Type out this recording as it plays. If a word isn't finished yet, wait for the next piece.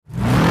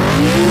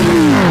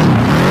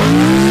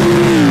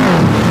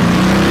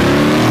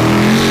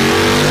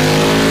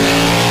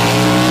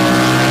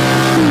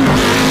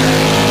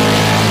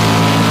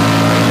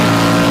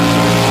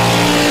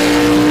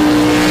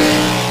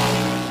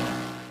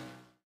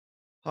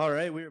All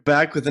right, we're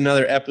back with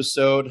another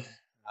episode.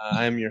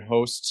 I'm your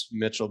host,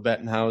 Mitchell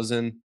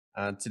Bettenhausen.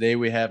 Today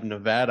we have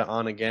Nevada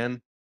on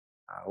again.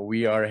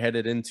 We are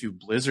headed into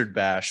Blizzard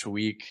Bash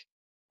week.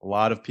 A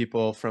lot of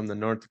people from the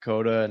North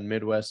Dakota and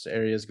Midwest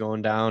areas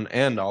going down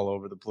and all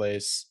over the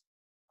place.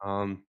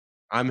 Um,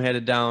 I'm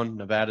headed down.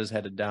 Nevada's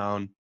headed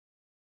down.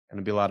 Going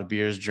to be a lot of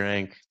beers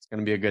drank. It's going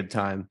to be a good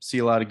time. See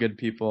a lot of good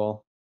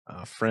people.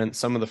 Friends.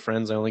 Some of the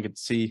friends I only get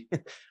to see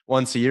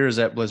once a year is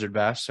at Blizzard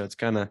Bash, so it's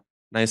kind of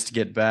nice to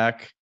get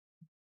back.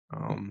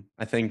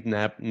 I think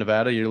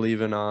Nevada, you're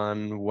leaving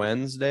on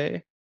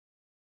Wednesday.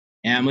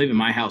 Yeah, I'm leaving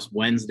my house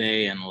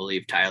Wednesday, and we'll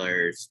leave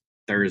Tyler's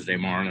Thursday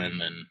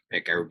morning and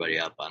pick everybody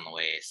up on the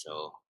way.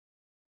 So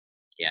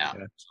yeah,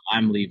 Yeah, so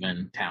I'm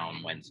leaving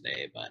town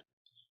Wednesday, but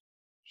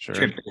sure,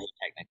 trip doesn't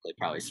technically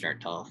probably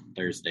start till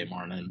Thursday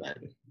morning. But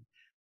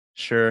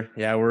sure.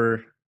 Yeah,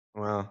 we're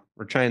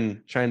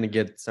trying to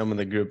get some of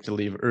the group to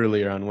leave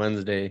earlier on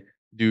Wednesday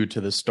due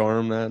to the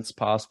storm that's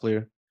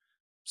possibly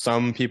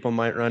some people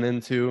might run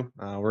into.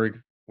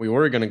 We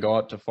were gonna go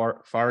out to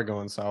far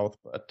going south,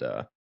 but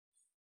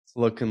it's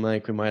looking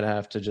like we might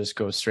have to just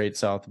go straight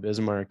south of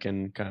Bismarck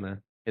and kind of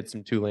hit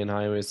some 2-lane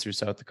highways through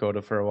South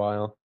Dakota for a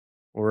while.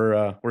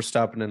 We're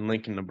stopping in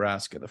Lincoln,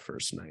 Nebraska the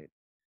first night.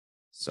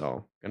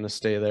 So gonna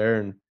stay there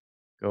and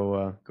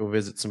go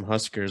visit some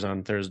Huskers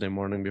on Thursday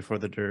morning before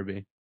the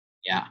Derby.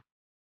 yeah,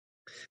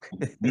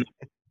 I'm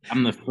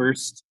I'm the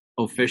first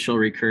official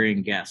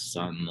recurring guest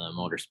on the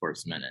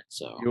Motorsports Minute.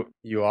 So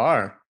You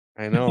are.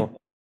 I know.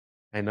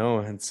 I know.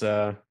 It's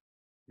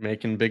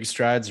making big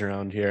strides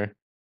around here.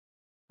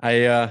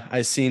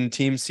 I seen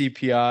Team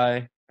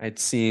CPI. I'd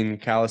seen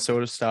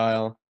Calisota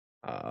Style.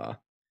 I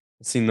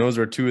seen those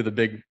were two of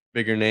the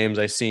bigger names.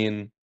 I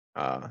seen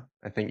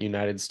I think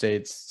United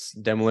States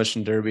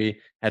Demolition Derby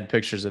had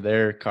pictures of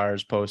their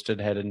cars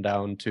posted heading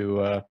down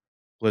to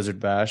Blizzard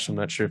Bash. I'm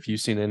not sure if you've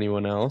seen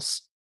anyone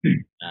else.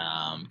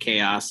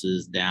 Chaos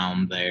is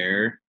down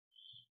there.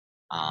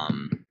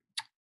 Um,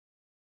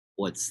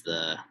 what's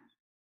the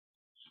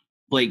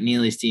Blake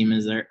Neely's team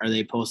is there? Are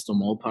they Postal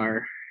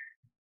Mopar?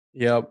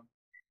 Yep.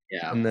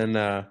 Yeah, And then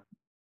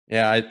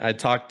yeah, I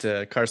talked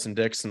to Carson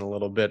Dixon a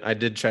little bit. I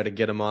did try to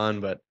get him on,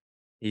 but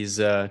he's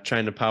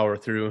trying to power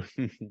through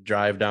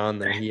drive down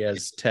there. He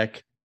has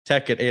tech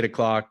at 8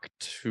 o'clock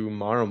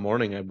tomorrow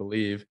morning, I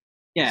believe.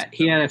 yeah. So,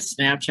 He had a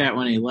Snapchat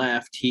when he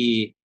left.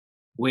 He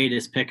weighed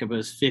his pickup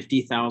was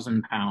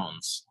 50,000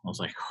 pounds. I was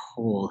like,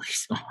 holy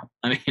smokes.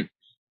 I mean, I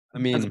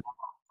that's mean,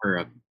 for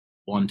a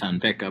 1 ton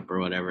pickup or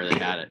whatever they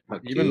had it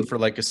hooked even to. for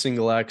like a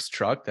single axe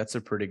truck, that's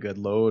a pretty good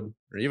load,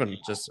 or even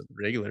just a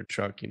regular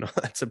truck,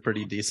 that's a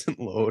pretty decent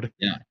load.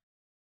 Yeah.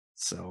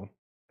 So,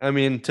 I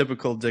mean,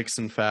 typical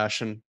Dixon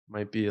fashion,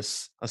 might be a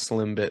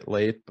slim bit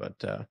late, but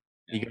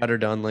he got her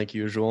done like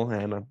usual,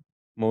 and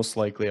most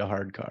likely a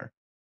hard car.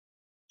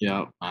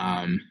 Yeah.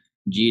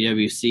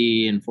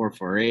 GWC and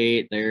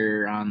 448,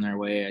 they're on their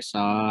way. I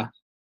saw.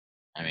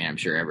 I mean, I'm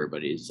sure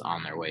everybody's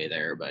on their way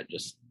there, but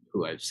just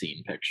who I've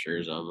seen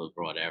pictures of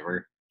or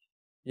whatever.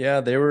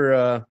 Yeah, they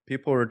were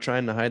people were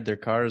trying to hide their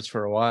cars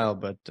for a while,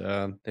 but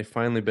they've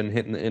finally been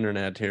hitting the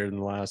internet here in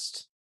the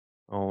last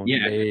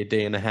Yeah.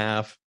 day and a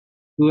half.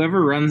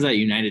 Whoever runs that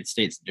United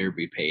States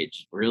Derby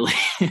page, really,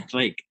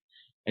 like,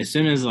 as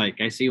soon as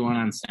like I see one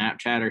on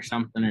Snapchat or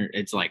something, or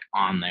it's like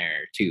on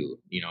there too,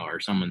 or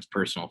someone's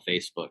personal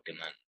Facebook, and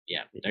then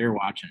yeah, they're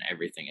watching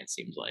everything. It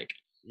seems like.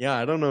 Yeah,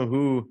 I don't know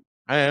who.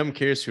 I am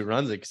curious who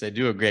runs it because they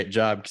do a great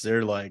job because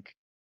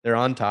they're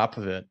on top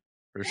of it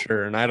for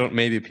sure. And I don't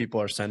maybe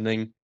people are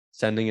sending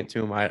it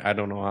to them. I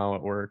don't know how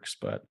it works,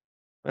 but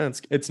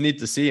it's neat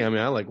to see. I mean,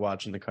 I like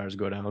watching the cars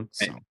go down.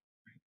 So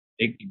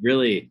It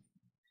really,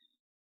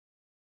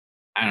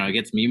 I don't know, it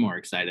gets me more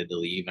excited to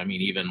leave. I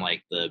mean, even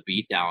like the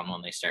beatdown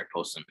when they start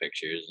posting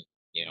pictures,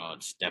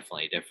 it's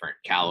definitely a different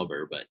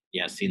caliber. But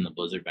yeah, seeing the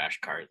Blizzard Bash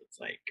cars, it's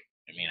like,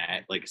 I mean,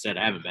 like I said,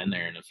 I haven't been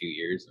there in a few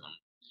years, and I'm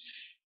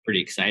pretty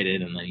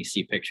excited. And then you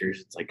see pictures,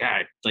 it's like,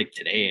 God, like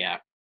today,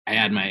 I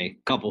had my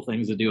couple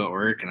things to do at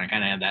work, and I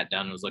kind of had that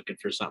done. Was looking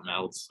for something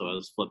else, so I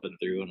was flipping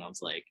through, and I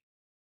was like,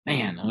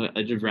 man,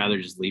 I'd just rather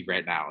just leave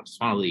right now. I just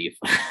want to leave,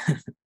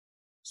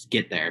 just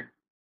get there.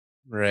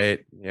 right,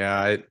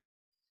 yeah,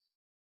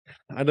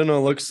 I don't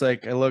know. Looks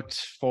like I looked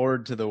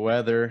forward to the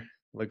weather.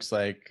 Looks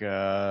like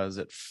is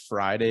it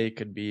Friday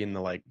could be in the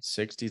like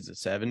 60s to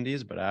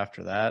 70s, but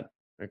after that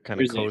it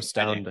kind of Thursday, coast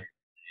Friday. down to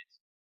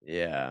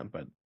yeah,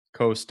 but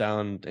coast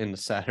down into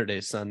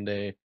Saturday,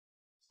 Sunday,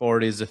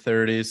 40s to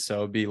 30s. So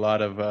it'd be a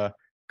lot of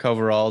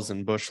coveralls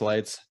and bush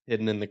lights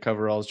hidden in the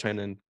coveralls trying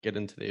to get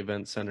into the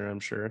event center, I'm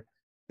sure.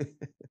 I'm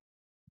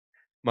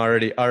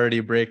already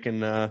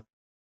breaking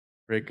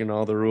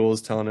all the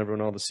rules, telling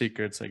everyone all the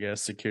secrets. I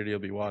guess security will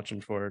be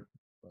watching for it.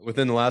 But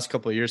within the last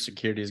couple of years,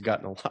 security has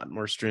gotten a lot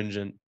more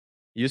stringent.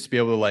 You used to be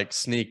able to like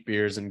sneak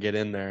beers and get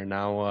in there.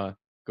 Now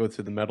go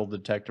through the metal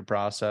detector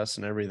process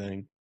and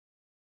everything.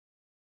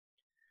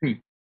 Hmm.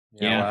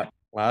 Yeah, Yeah.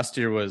 last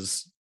year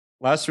was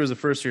the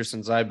first year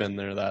since I've been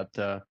there that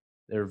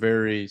they're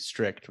very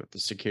strict with the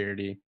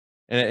security,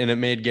 and it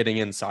made getting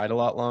inside a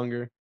lot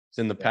longer. 'Cause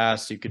in the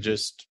past, you could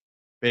just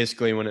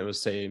basically when it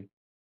was say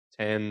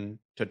 10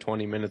 to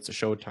 20 minutes of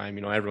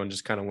showtime, everyone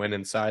just kind of went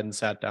inside and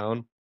sat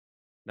down.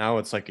 Now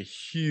it's like a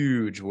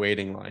huge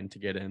waiting line to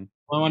get in.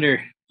 Well, I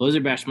wonder,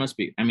 Blizzard Bash must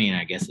be. I mean,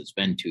 I guess it's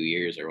been 2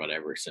 years or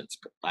whatever since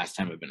last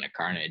time I've been to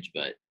Carnage,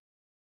 but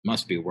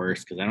must be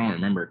worse because I don't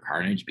remember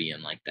Carnage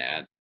being like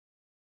that.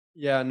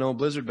 Yeah, no,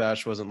 Blizzard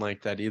Bash wasn't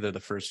like that either the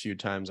first few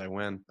times I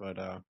went, but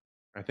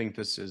I think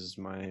this is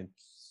my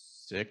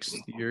sixth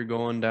year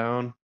going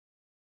down.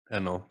 I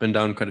don't know, been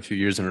down quite a few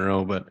years in a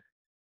row, but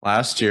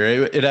last year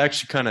it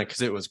actually kind of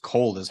because it was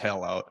cold as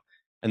hell out,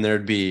 and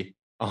there'd be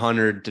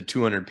 100 to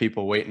 200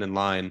 people waiting in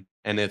line,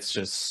 and it's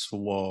just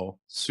slow,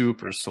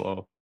 super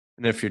slow.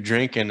 And if you're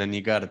drinking and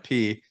you got to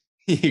pee,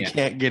 you Yeah.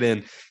 can't get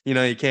in.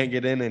 You can't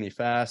get in any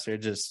faster.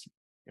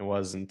 It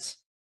wasn't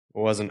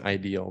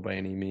ideal by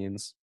any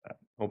means.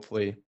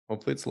 Hopefully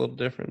it's a little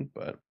different,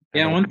 but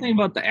Yeah, one thing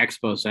about the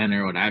expo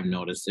center, what I've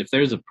noticed, if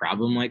there's a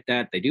problem like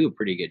that, they do a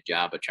pretty good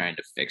job of trying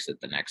to fix it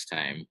the next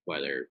time,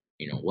 whether,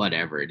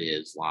 whatever it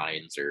is,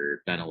 lines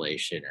or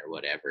ventilation or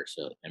whatever.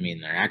 So, I mean,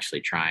 they're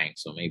actually trying.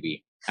 So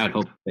maybe I would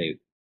hope they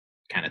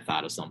kind of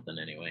thought of something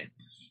anyway.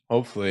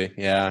 hopefully,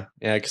 yeah,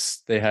 yeah,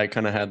 because they had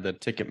kind of had the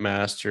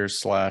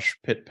Ticketmaster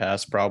 / Pit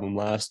Pass problem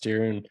last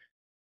year, and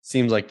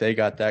seems like they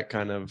got that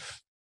kind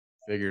of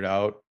figured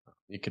out.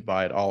 You could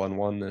buy it all in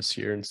one this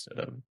year instead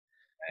of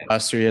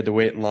last year. You had to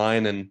wait in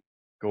line and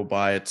go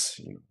buy it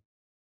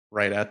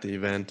right at the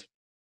event.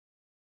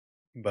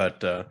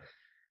 But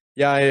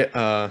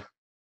yeah,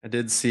 I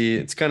did see.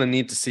 It's kind of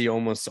neat to see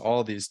almost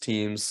all these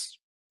teams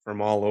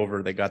from all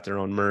over. They got their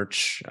own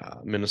merch.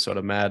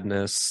 Minnesota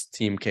Madness,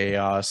 Team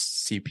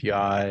Chaos,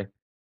 CPI,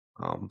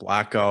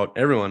 Blackout.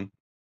 Everyone.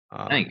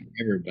 I think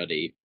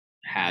everybody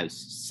has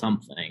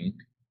something.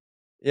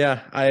 Yeah,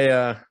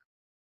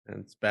 and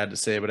it's bad to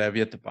say, but I have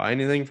yet to buy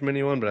anything from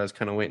anyone. But I was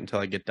kind of waiting until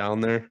I get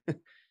down there.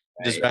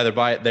 Just Right? rather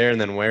buy it there and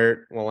then wear it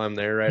while I'm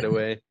there right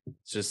away.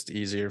 It's just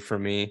easier for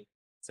me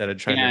instead of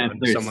trying to Yeah, if run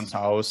to there's someone's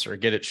house or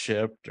get it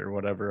shipped or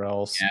whatever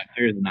else. if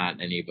there's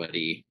not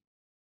anybody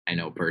I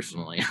know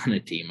personally on a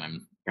team,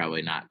 I'm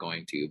probably not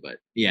going to. But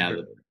yeah,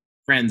 the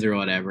friends or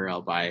whatever,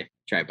 I'll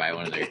try buy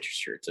one of their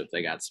shirts if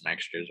they got some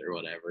extras or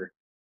whatever.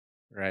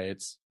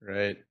 Right,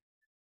 right.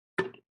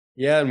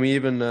 Yeah, and we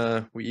even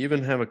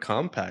have a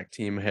compact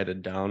team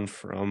headed down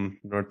from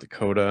North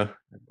Dakota.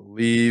 I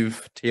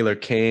believe Taylor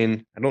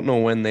Kane. I don't know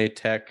when they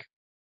tech.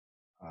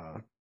 Uh,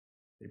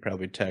 they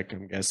probably tech,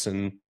 I'm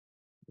guessing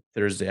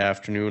Thursday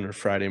afternoon or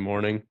Friday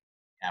morning.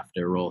 Have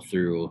to roll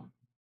through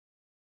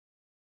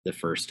the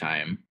first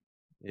time.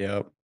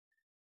 Yep.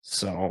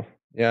 So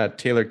yeah,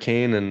 Taylor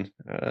Kane and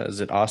is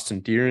it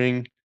Austin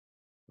Deering?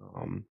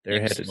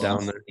 They're Nick headed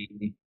down there,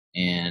 Solosky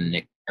and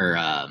Nick or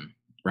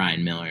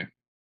Ryan Miller.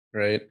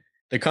 right?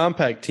 The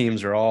compact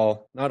teams are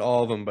all not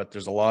all of them, but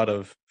there's a lot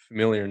of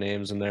familiar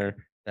names in there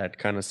that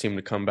kind of seem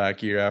to come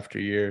back year after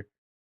year.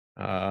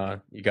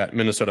 You got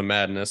Minnesota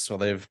Madness, so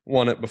they've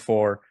won it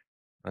before.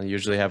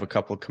 Usually have a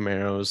couple of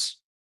Camaros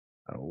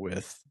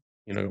with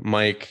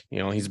Mike.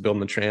 He's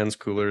building the trans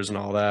coolers and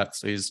all that,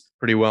 so he's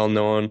pretty well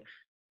known.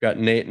 Got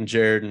Nate and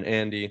Jared and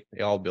Andy.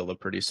 They all build a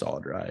pretty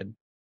solid ride.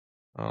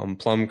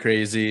 Plum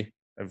Crazy.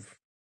 I've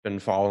been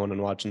following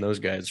and watching those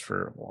guys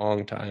for a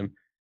long time.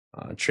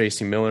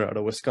 Tracy Miller out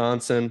of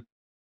Wisconsin.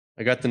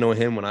 I got to know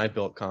him when I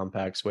built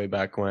compacts way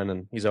back when,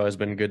 and he's always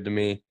been good to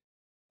me.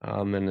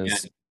 And Yeah,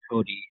 his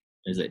Cody,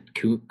 is it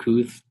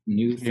Kuth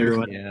Newth or yeah,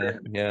 whatever?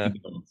 yeah,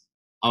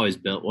 Always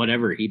built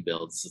whatever he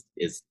builds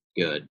is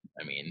good.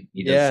 I mean,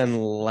 he does. yeah.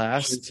 And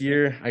last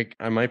year,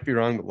 I might be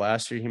wrong, but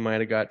last year he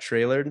might have got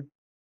trailered.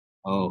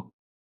 Oh,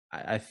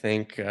 I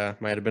think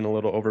might have been a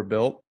little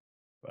overbuilt.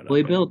 But well,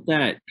 he built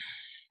that.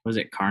 Was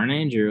it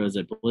Carnage or was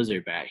it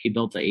Blizzard Bat? He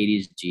built the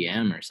 '80s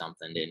GM or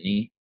something, didn't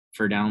he?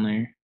 For down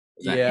there,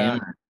 was that yeah,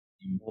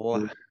 him? well,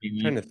 I'm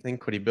trying to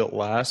think what he built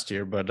last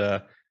year,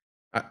 but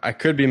I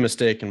could be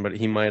mistaken, but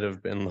he might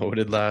have been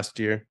loaded last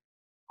year.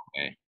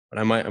 Okay. But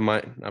I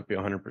might not be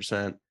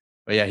 100%.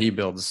 But yeah, he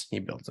builds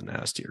a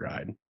nasty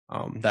ride.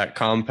 That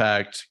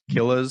compact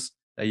Killas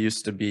they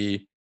used to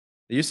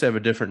have a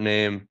different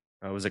name.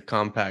 Was it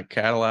Compact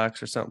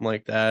Cadillacs or something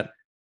like that?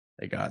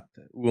 They got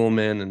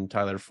Ullman and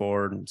Tyler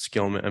Ford and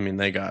Skillman. I mean,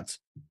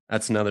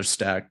 that's another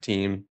stacked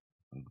team.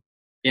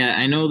 Yeah,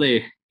 I know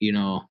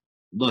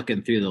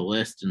looking through the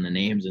list and the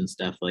names and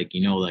stuff, like,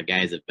 the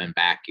guys have been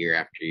back year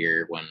after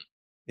year when,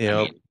 I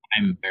Yep. mean,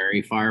 I'm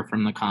very far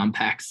from the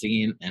compact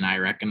scene and I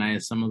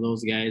recognize some of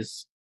those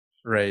guys.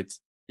 Right.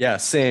 Yeah,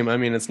 same. I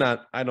mean,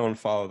 I don't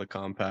follow the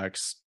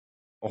compacts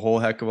a whole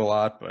heck of a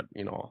lot, but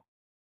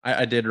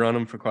I did run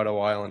them for quite a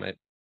while and I've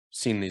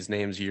seen these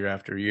names year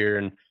after year.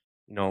 And,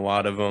 a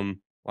lot of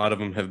them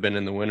have been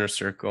in the winner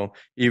circle.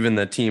 Even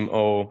the team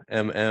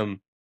OMM,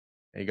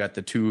 they got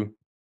the two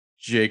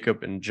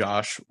Jacob and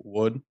Josh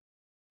Wood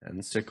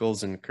and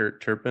Sickles and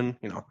Kurt Turpin.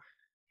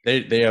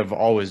 They have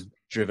always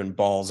driven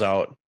balls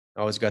out.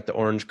 Always got the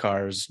orange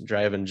cars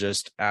driving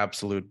just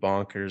absolute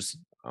bonkers.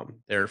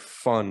 They're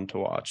fun to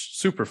watch,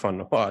 super fun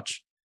to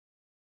watch.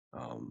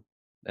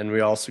 And we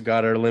also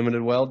got our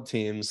limited weld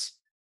teams.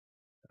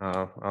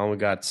 We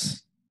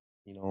got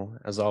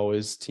as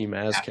always, team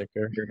as Yeah,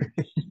 kicker. sure.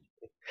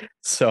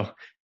 So,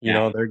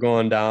 Yeah, they're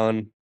going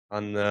down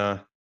on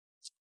the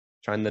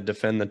trying to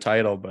defend the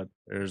title, but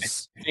I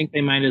there's think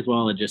they might as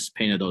well have just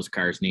painted those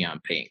cars neon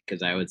pink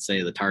because I would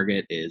say the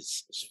target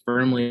is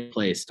firmly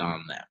placed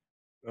on them.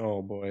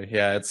 oh boy,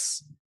 yeah,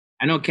 it's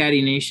I know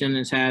Caddy Nation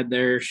has had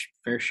their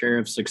fair share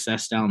of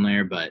success down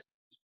there, but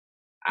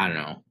I don't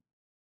know.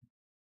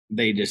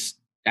 They just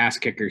ass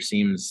kicker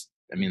seems.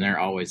 I mean, they're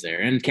always there,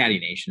 and Caddy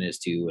Nation is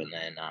too. And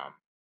then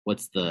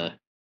what's the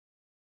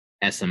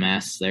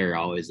SMS? They're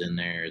always in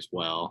there as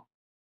well.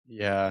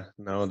 yeah,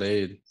 no, they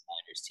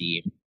Sliders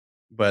team.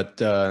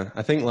 but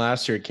I think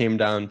last year it came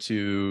down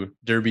to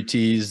Derby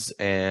Tees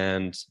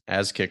and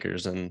as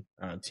kickers, and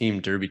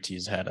Team Derby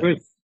Tees had a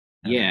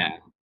Yeah,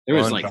 there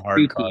was bunch like of hard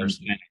two teams cars.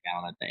 kind of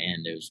down at the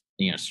end. It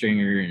was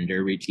Stringer and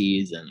Derby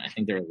Tees, and I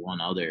think there was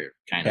one other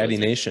kind of Caddy was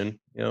like Nation,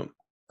 yep.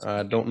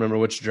 I don't remember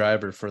which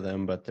driver for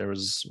them, but there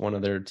was one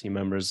of their team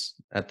members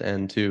at the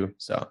end too.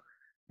 So, I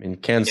mean,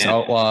 Kansas yeah,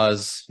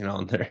 Outlaws, they're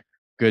a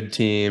good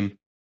team.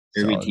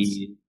 Derby So it's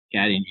Tees,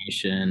 Caddy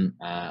Nation,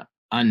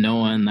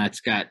 unknown.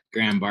 That's got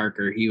Graham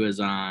Barker. He was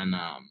on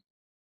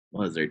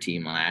what was their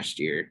team last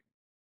year?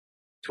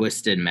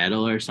 Twisted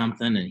Metal or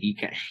something, and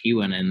he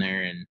went in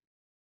there and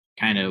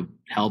kind of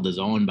held his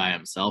own by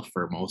himself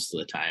for most of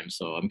the time.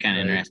 So I'm kind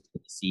of right, interested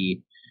to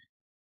see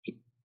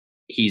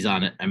he's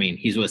on it. I mean,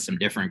 he's with some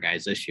different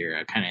guys this year.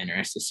 I'm kind of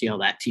interested to see how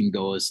that team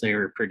goes. They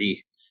were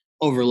pretty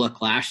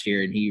overlooked last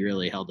year, and he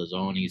really held his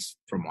own. He's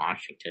from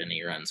Washington.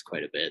 He runs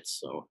quite a bit,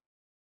 so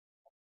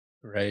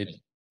right,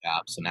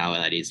 so now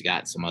that he's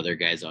got some other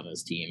guys on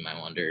his team, I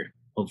wonder.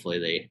 Hopefully,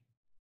 they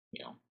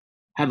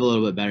have a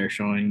little bit better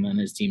showing than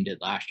his team did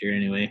last year.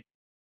 Anyway,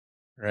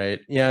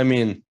 right. Yeah, I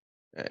mean,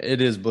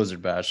 it is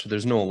Blizzard Bash, so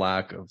there's no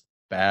lack of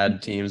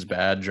bad teams,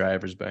 bad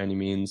drivers by any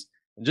means.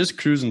 And just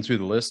cruising through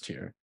the list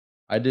here,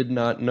 I did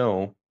not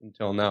know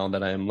until now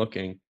that I am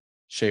looking.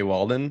 Shea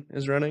Walden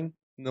is running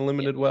in the yeah,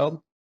 limited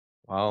weld.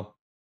 Wow.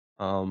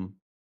 Um,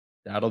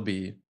 that'll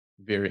be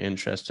very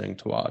interesting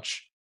to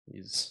watch.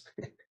 He's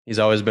he's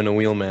always been a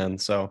wheelman,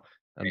 so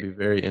that'd be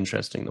very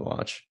interesting to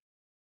watch.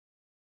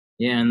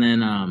 yeah, and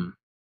then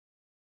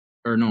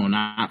or no,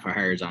 not for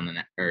hires on the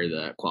or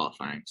the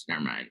qualifying.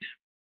 Never mind.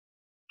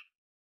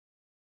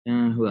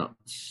 Who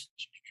else?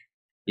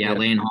 Yeah, Yeah,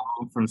 Lane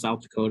Hall from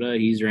South Dakota.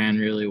 He's ran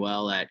really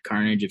well at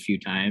Carnage a few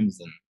times,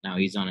 and now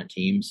he's on a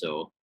team,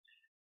 so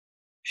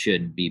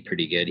should be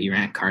pretty good. He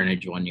ran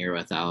Carnage one year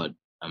without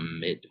a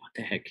mid. What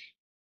the heck?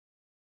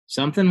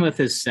 Something with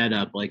his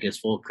setup, like his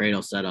full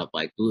cradle setup,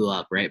 like blew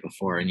up right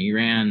before, and he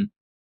ran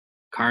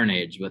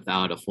Carnage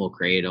without a full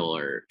cradle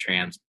or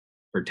trans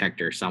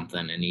protector or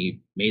something, and he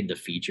made the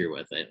feature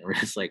with it. We're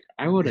just like,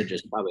 I would have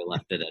just probably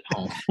left it at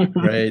home.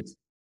 right.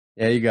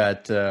 Yeah, you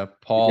got He's a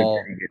Paul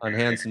very good on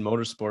driver. Hanson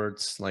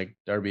Motorsports, like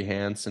Darby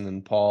Hanson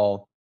and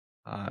Paul.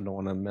 I don't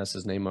want to mess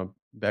his name up.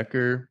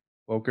 Boker.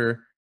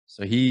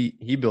 So he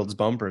builds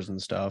bumpers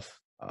and stuff.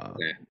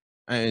 Yeah,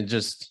 And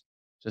just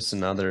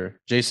another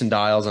Jason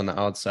Dials on the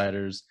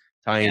Outsiders.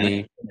 yeah, Tiny.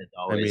 it's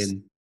I always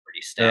mean, pretty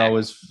they're stacked.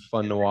 always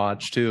fun to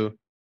watch too.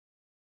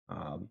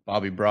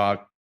 Bobby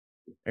Brock,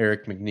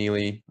 Eric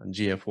McNeely on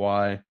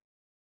GFY.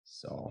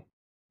 So,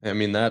 I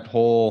mean, there's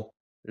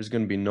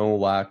going to be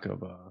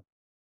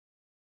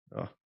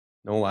uh,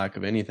 no lack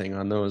of anything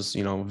on those.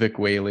 Vic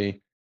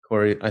Whaley,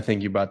 Corey. I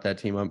think you brought that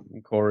team up,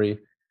 Corey.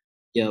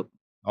 Yep.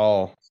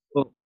 All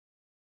Well,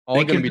 all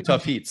they going can to be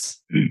tough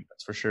heats.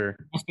 That's for sure.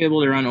 must be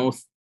able to run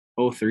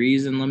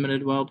O3s in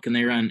limited weld. Can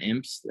they run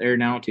imps there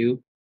now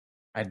too?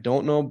 I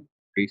don't know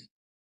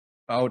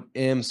about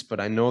IMS, but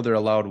I know they're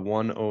allowed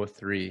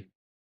 103.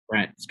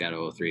 Brett's got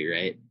O3,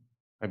 right?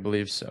 I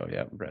believe so.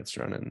 Yeah, Brett's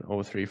running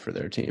 03 for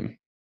their team.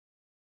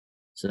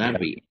 So Yeah,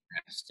 that'd be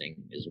interesting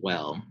as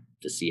well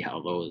to see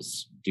how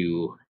those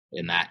do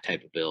in that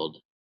type of build.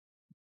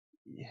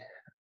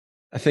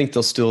 I think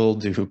they'll still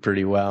do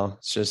pretty well.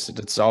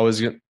 It's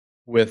always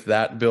with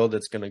that build.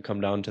 It's going to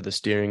come down to the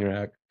steering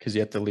rack because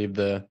you have to leave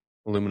the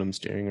aluminum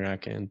steering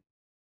rack in.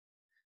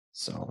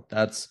 So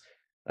that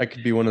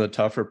could be one of the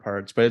tougher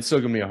parts, but it's still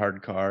going to be a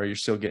hard car. You're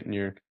still getting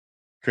your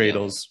Yep.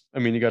 cradles. I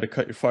mean, you got to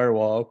cut your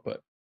firewall out,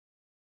 but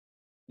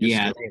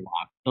Yeah, still, they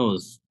lock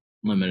those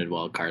limited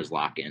weld cars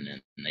lock in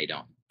and they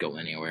don't go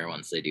anywhere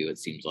once they do, it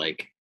seems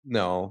like.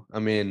 no. I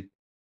mean,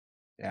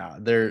 yeah,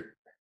 they're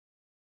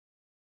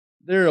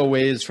a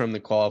ways from the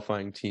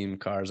qualifying team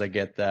cars. I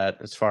get that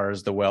as far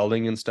as the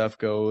welding and stuff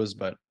goes,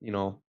 but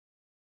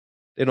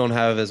they don't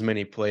have as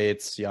many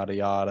plates, yada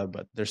yada,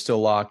 but they're still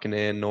locking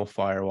in, no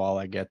firewall.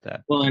 I get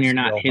that. Well, and It's you're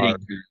not still hitting hard.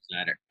 cars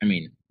that are, I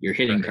mean, you're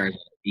hitting Right. cars that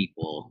are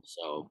equal,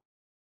 so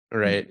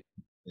Right.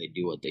 they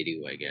do what they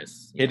do, I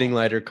guess. Hitting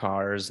lighter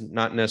cars,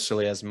 not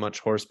necessarily as much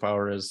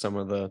horsepower as some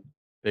of the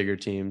bigger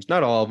teams.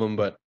 Not all of them,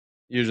 but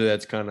usually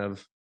that's kind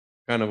of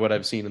what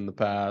I've seen in the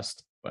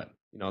past. But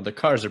the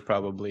cars are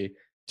probably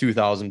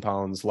 2,000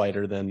 pounds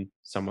lighter than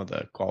some of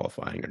the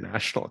qualifying or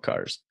national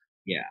cars.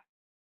 Yeah.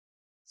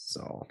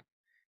 So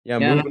yeah,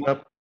 Yeah, moving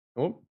up.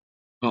 Oh,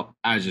 well,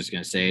 I was just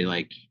gonna say,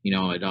 like,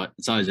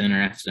 it's always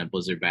interesting at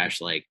Blizzard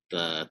Bash, like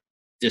the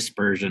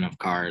dispersion of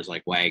cars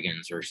like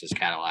wagons versus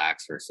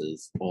Cadillacs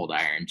versus old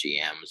iron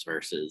GMs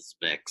versus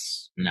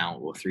Vics. Now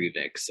with 3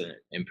 Vics and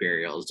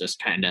Imperials, just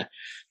kind of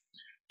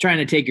trying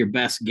to take your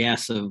best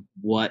guess of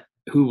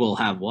who will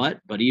have what.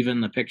 But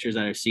even the pictures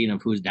that I've seen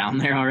of who's down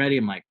there already,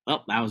 I'm like,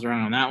 oh, I was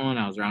wrong on that one.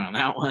 I was wrong on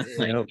that one.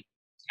 Like, Yep.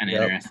 kind of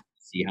Yep. interesting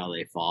to see how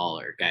they fall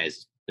or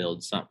guys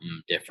build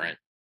something different.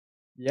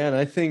 Yeah, and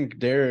I think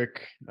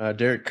Derek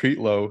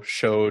Creetlow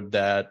showed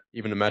that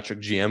even a metric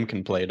GM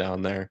can play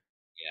down there.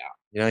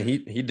 Yeah, he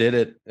did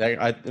it.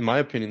 In my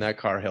opinion, that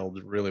car held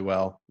really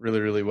well,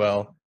 really, really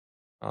well.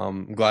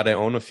 I'm glad I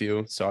own a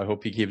few, so I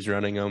hope he keeps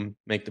running them,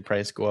 make the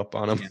price go up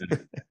on them.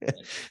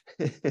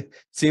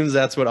 Seems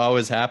that's what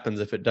always happens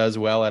if it does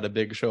well at a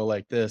big show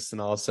like this,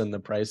 and all of a sudden the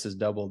price is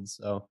doubled.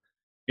 So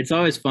It's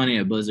always funny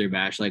at Blizzard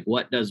Bash, like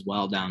what does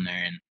well down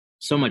there, and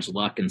so much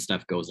luck and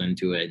stuff goes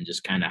into it, and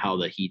just kind of how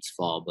the heats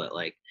fall. But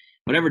like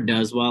whatever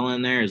does well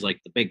in there is like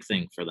the big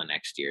thing for the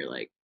next year.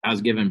 Like I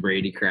was giving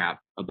Brady crap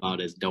about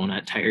his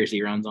donut tires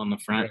he runs on the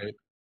front. right,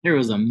 There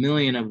was a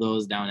million of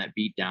those down at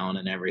Beatdown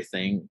and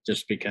everything,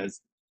 just because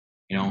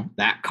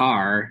that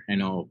car. I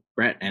know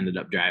Brett ended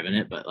up driving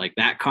it, but like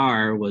that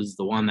car was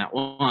the one that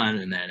won,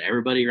 and then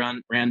everybody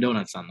ran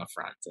donuts on the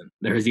front. And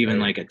there was even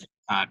right. like a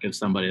TikTok of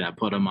somebody that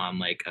put them on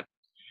like a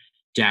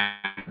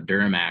Jack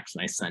Duramax,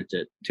 and I sent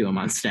it to him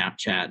on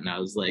Snapchat, and I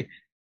was like,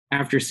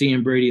 after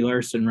seeing Brady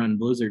Larson run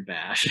Blizzard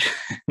Bash,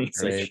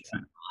 he's like,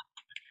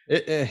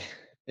 Right.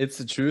 It's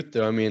the truth,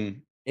 though. I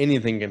mean,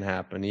 anything can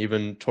happen.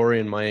 Even Tori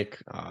and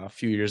Mike, a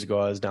few years ago,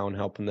 I was down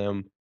helping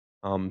them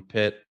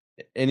pit.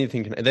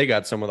 Anything can. They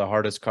got some of the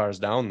hardest cars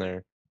down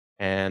there,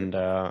 and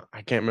I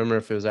can't remember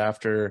if it was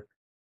after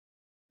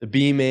the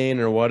B main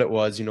or what it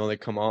was. They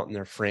come out and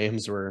their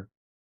frames were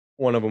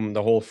one of them.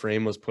 The whole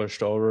frame was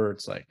pushed over.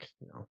 It's like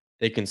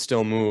they can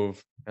still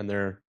move, and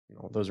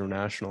those are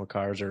national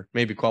cars or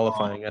maybe oh,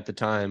 qualifying at the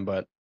time,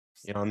 but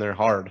and they're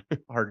hard,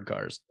 hard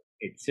cars.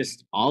 it's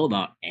just all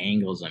about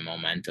angles and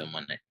momentum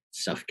when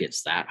stuff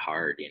gets that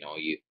hard.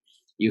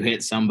 You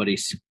hit somebody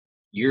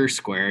your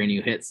square and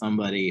you hit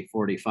somebody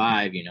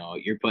 45.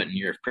 You're putting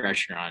your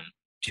pressure on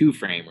 2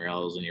 frame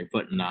rails and you're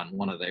putting on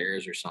one of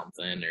theirs or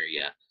something, or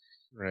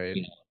Right.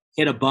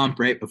 hit a bump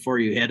right before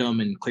you hit them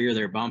and clear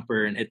their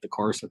bumper and hit the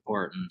core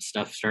support, and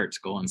stuff starts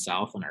going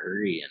south in a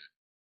hurry.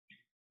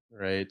 And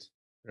Right.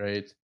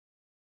 Right.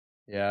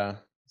 Yeah.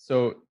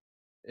 So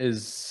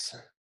is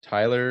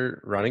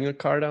Tyler running a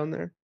car down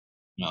there?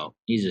 no,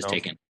 he's just No.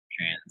 taking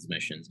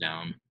transmissions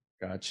down.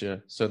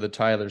 Gotcha. So the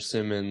Tyler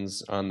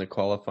Simmons on the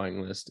qualifying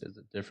list is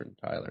a different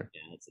Tyler.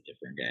 Yeah, it's a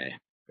different guy.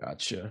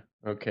 Gotcha.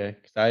 Okay.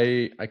 'Cause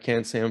I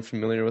can't say I'm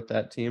familiar with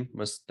that team.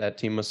 That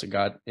team must have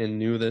got in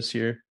new this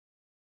year.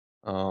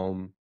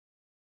 Um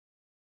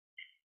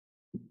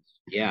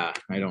Yeah,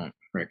 I don't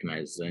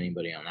recognize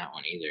anybody on that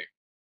one either.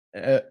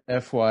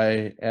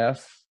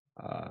 FYF.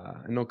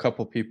 I know a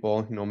couple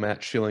people.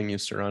 Matt Schilling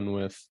used to run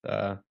with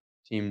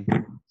Team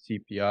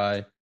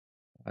CPI.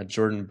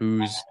 Jordan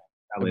Booz. I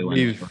Probably one.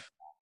 believe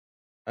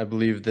I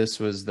believe this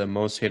was the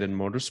most hated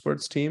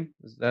motorsports team.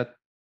 Is that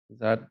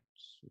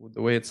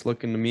the way it's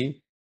looking to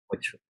me?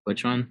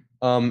 Which one?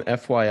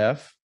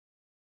 FYF.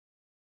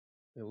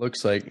 It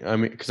looks like, I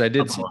mean, because I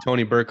did see Oh,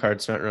 Tony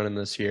Burkhart's not running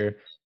this year.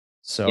 yeah,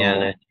 So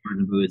that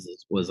Jordan Booth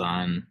was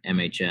on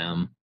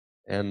MHM.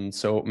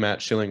 so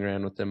Matt Schilling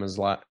ran with them as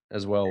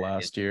well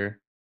last year.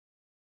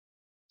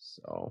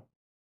 So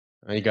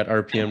you got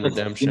RPM You want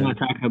Redemption. to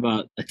talk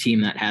about a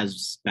team that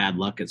has bad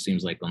luck? It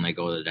seems like when they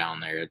go down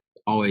there, it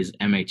always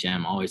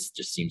MHM always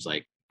just seems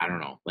like, I don't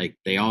know, like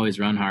they always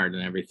run hard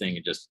and everything.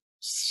 It just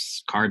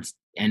cards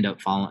end up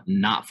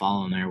not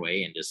following their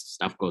way, and just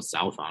stuff goes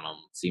south on them.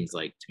 Seems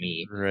like to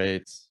me.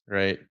 Right,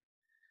 right.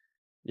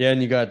 Yeah,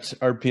 and you got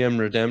RPM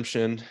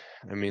Redemption.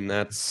 I mean,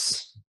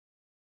 that's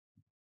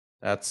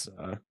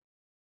yeah,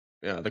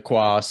 the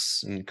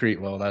Quas and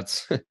Creetlow.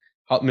 That's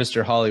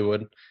Mr.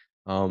 Hollywood.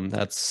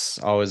 That's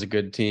always a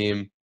good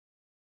team.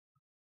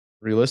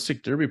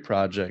 Realistic Derby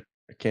Project.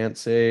 I can't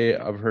say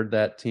I've heard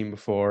that team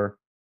before.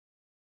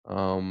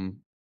 Um,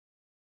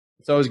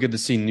 it's always good to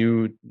see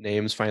new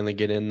names finally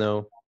get in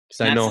though,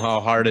 because I know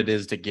how hard it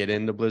is to get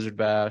into Blizzard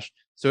Bash.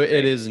 So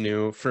it is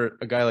new for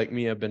a guy like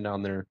me. I've been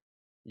down there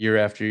year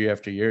after year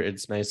after year.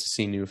 It's nice to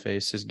see new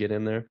faces get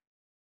in there.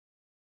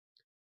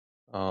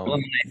 Well,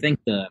 I think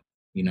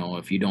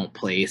if you don't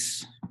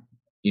place,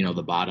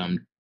 the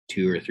bottom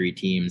 2 or 3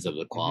 teams of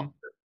the Mhm.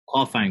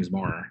 qualifying's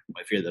more.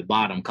 If you're the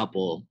bottom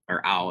couple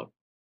are out,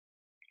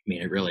 I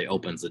mean, it really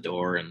opens the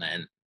door, and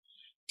then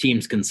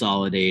teams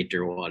consolidate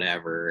or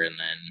whatever. And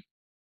then,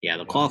 yeah,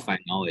 the Yeah.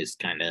 qualifying always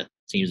kind of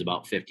seems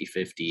about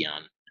 50-50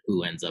 on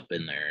who ends up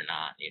in there or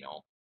not.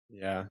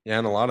 Yeah, yeah,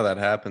 and a lot of that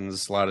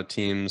happens. A lot of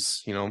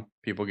teams,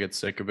 people get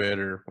sick of it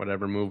or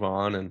whatever, move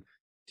on, and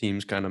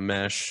teams kind of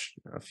mesh.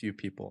 A few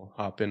people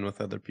hop in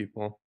with other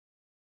people.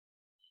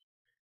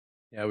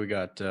 Yeah, we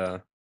got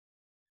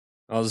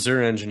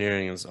Zur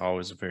Engineering is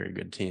always a very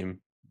good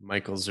team.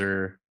 Michael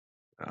Zur,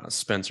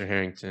 Spencer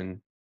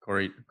Harrington,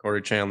 Corey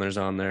Chandler's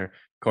on there.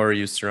 Corey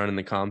used to run in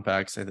the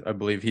compacts. I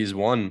believe he's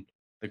won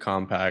the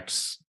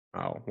compacts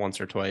once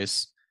or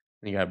twice.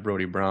 And you got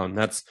Brody Brown.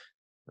 That's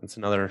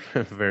another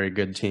very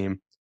good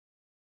team.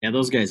 Yeah,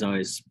 those guys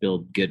always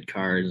build good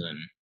cars, and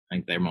I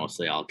think they're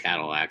mostly all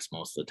Cadillacs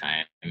most of the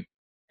time. I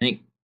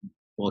think,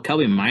 well,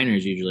 Kelby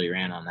Miners usually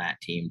ran on that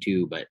team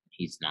too, but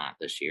he's not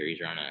this year. He's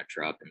running a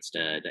truck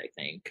instead, I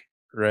think, if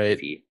Right.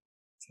 he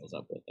shows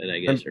up with it, I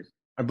I'm, guess. Or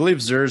I believe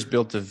Zers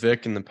built a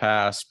Vic in the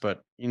past,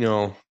 but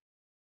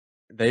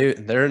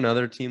they're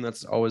another team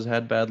that's always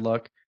had bad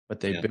luck, but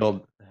they yeah,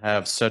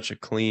 have such a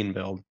clean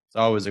build. It's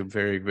always a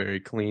very, very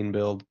clean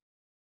build.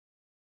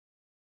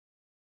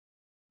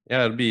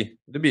 Yeah, it'd be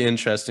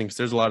interesting because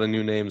there's a lot of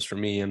new names for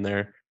me in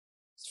there.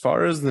 As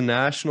far as the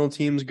national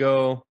teams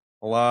go,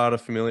 a lot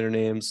of familiar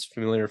names,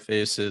 familiar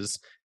faces.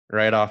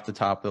 Right off the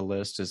top of the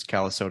list is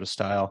Calisota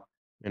Style,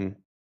 and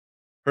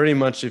pretty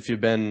much if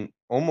you've been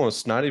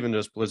almost not even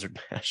just Blizzard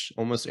Bash,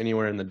 almost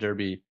anywhere in the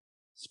Derby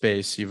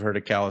space, you've heard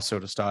of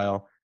Calisota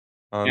Style.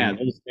 yeah, Um,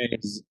 those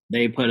guys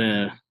they put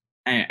a.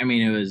 I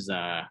mean, it was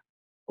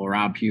well,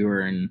 Rob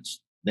Pure and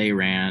they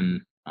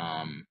ran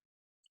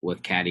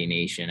with Caddy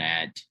Nation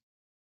at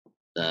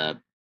the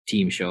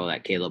team show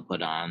that Caleb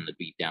put on, the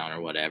beatdown or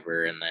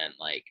whatever, and then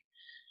like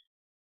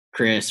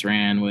Chris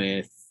ran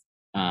with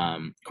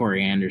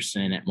Corey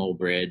Anderson at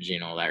Mulbridge,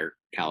 that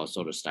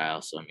Calisota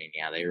Style. So I mean,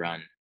 yeah, they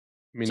run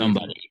I mean,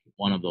 somebody,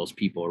 one of those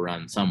people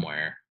run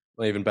somewhere.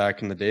 even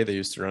back in the day, they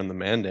used to run the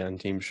Mandan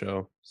team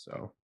show.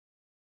 So,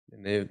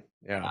 and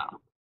yeah,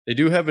 they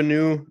do have a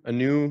new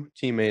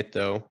teammate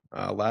though.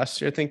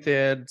 Last year, I think they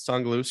had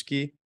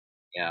Songluski.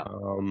 Yeah.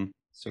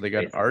 So they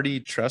got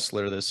Artie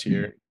Tressler this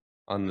year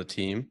on the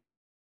team.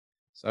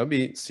 So I'll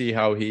be see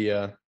how he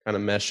kind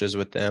of meshes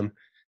with them.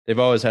 They've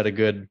always had a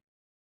good,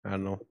 I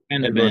don't know,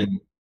 Kind of everyone. been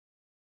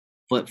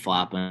flip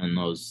flopping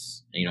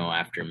those,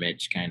 after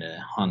Mitch kind of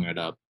hung it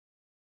up.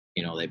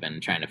 They've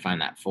been trying to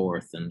find that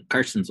fourth, and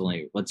Carson's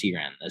what's he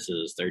ran? This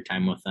is his third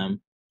time with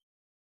them.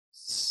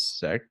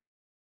 Sec,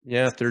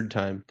 yeah, third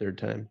time.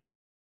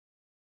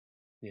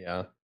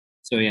 Yeah,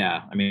 So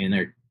yeah, I mean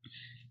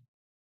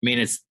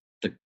it's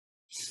the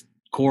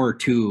core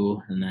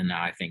two, and then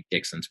now I think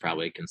Dixon's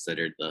probably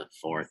considered the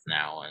fourth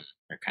now, and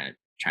they're kind of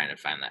trying to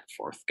find that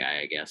fourth guy,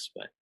 I guess.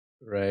 But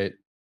right.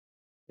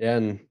 Yeah,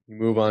 and you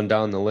move on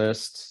down the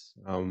list.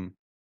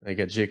 I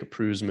got Jacob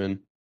Prusman,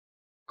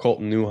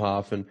 Colton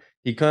Newhoff, and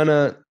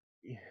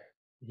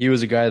he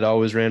was a guy that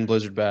always ran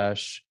Blizzard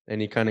Bash, and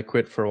he kind of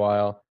quit for a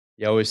while.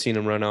 You always seen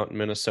him run out in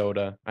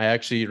Minnesota. I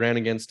actually ran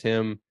against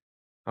him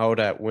out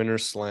at Winter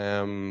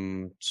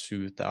Slam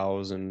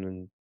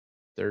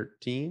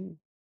 2013.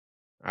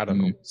 I don't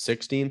know,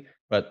 16.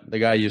 But the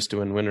guy used to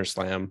win Winter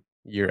Slam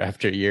year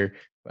after year.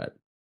 But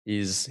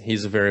he's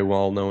a very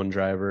well known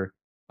driver.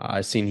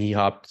 I seen he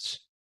hopped.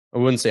 I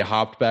wouldn't say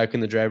hopped back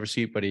in the driver's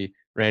seat, but he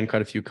ran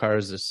quite a few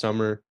cars this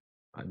summer.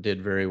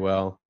 Did very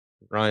well.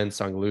 Ryan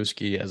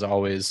Songluski, as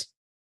always,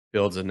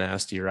 builds a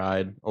nasty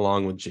ride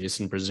along with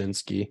Jason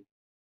Brzezinski.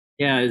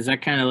 yeah, is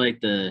that kind of like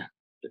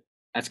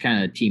that's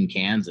kind of Team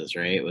Kansas,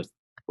 right? With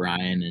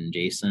Ryan and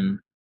Jason,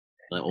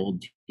 the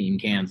old Team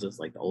Kansas,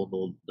 like the old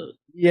the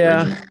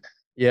Yeah, original.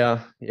 yeah,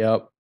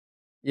 yep.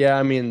 Yeah,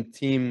 I mean,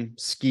 Team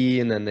Ski,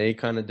 and then they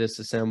kind of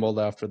disassembled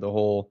after the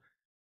whole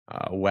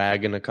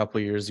wagon a couple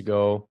years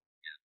ago,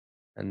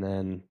 and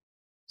then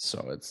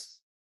so it's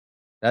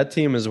that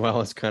team as well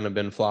has kind of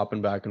been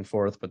flopping back and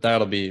forth. But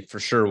that'll be for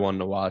sure one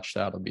to watch.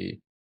 That'll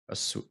be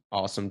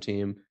awesome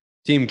team.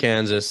 Team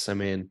Kansas. I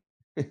mean,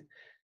 yeah,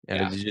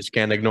 Yeah, you just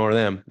can't ignore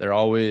them. They're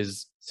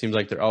always seems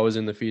like they're always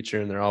in the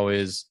feature, and they're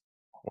always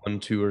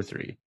 1, 2, or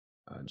 3.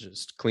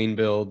 Just clean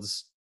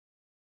builds.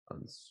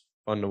 It's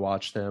fun to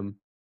watch them.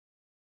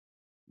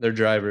 They're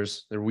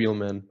drivers. They're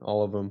wheelmen.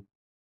 All of them.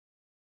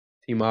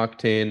 Team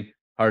Octane,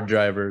 hard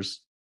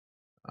drivers.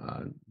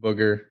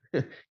 Booger,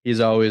 he's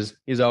always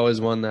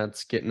one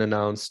that's getting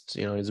announced.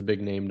 He's a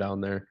big name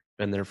down there.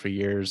 Been there for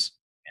years.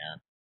 yeah.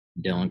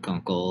 Dylan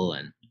Kunkel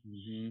and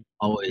Mm-hmm.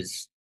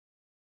 always.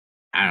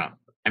 I don't.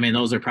 I mean,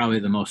 those are probably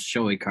the most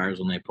showy cars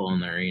when they pull in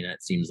the arena.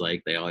 It seems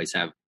like they always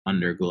have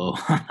underglow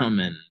on them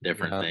and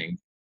different Yeah. things.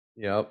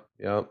 Yep.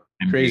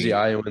 And Crazy they,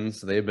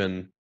 Iowans.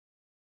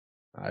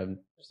 I've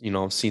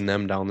seen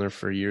them down there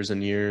for years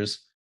and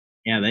years.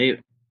 yeah,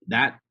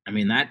 I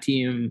mean, that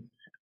team,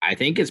 I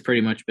think it's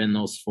pretty much been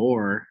those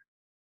four,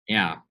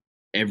 yeah,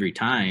 every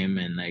time.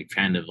 And they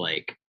kind of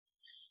like,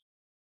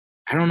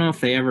 I don't know if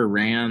they ever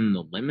ran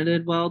the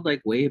limited weld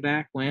like way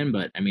back when,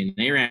 but I mean,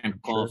 they ran Sure.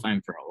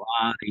 qualifying for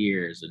a lot of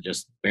years and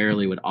just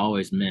barely would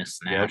always miss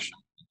Yep. national.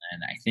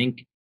 And I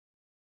think,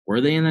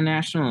 were they in the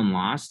national and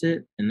lost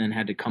it and then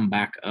had to come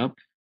back up?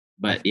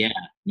 But yeah,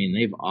 I mean,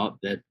 they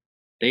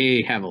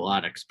have a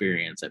lot of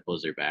experience at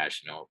Blizzard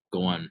Bash,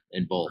 going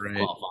in both Right.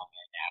 qualifying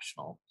and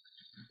national.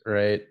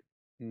 Right.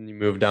 And you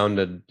move down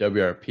to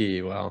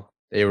WRP. Well,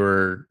 they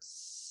were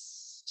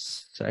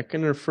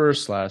second or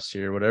first last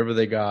year, whatever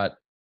they got.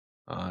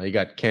 You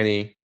got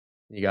Kenny,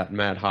 you got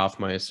Matt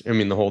Hoffmeister. I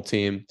mean, the whole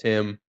team.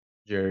 Tim,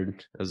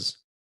 Jared. It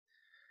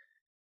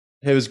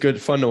was good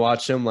fun to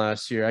watch him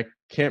last year. I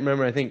can't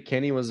remember. I think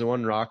Kenny was the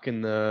one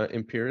rocking the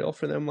Imperial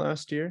for them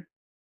last year.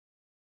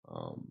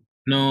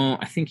 No,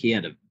 I think he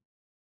had a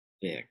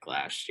pick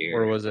last or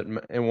year. was it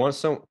and was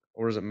some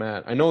or was it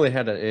Matt? I know they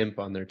had an imp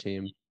on their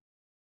team.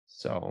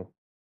 So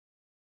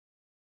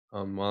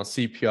well,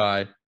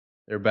 CPI,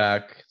 they're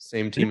back,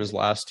 same team as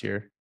last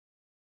year.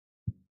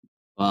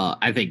 Well,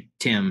 I think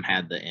Tim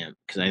had the imp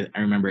because I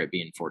remember it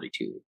being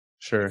 42.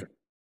 Sure, So,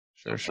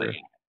 sure, but sure.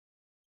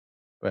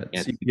 But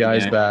yeah,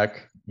 CPI's yeah,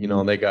 back.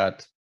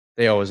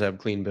 They always have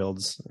clean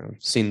builds. I've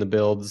seen the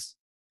builds,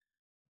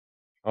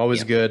 always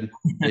yeah, good.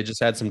 They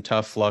just had some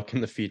tough luck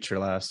in the feature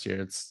last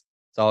year. It's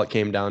all it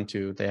came down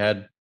to. They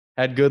had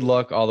good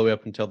luck all the way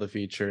up until the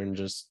feature and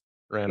just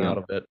ran yeah. out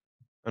of it,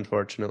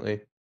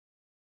 unfortunately.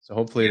 So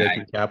hopefully they Yeah,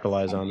 can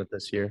capitalize on it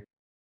this year.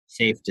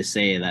 safe to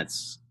say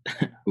that's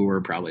who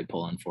we're probably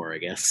pulling for, I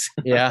guess.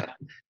 Yeah,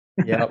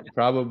 yeah,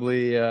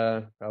 probably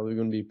going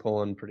to be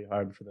pulling pretty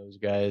hard for those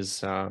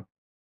guys.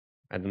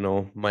 I don't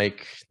know,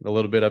 Mike. A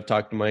little bit I've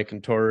talked to Mike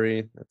and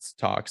Tori. That's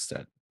talks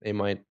that they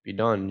might be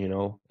done,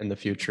 in the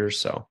future.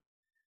 So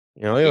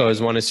you Yeah,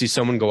 always want to see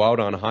someone go out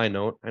on a high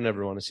note. I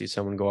never want to see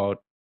someone go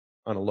out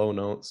on a low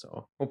note.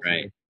 So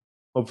right.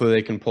 hopefully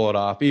they can pull it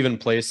off. Even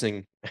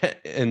placing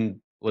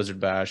in Blizzard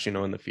Bash, in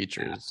the Yeah.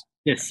 features.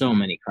 Just so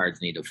many cards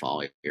need to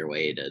fall your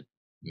way to. I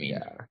mean,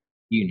 Yeah,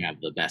 you can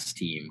have the best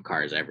team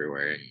cards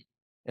everywhere, and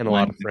and a one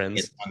lot of gets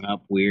friends. hung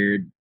up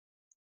weird.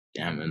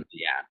 And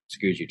yeah,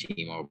 screws your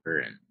team over.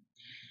 And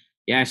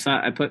yeah,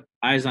 I put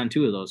eyes on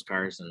two of those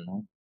cards,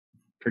 and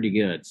pretty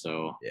good.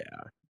 So Yeah, yeah,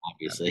 they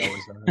obviously,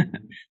 always are.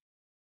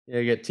 Yeah,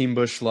 you get Team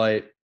Bush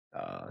Light.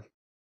 Uh,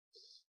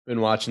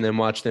 been watch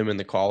them in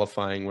the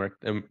qualifying,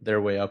 work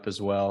their way up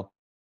as well.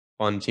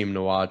 Fun team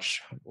to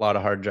watch. A lot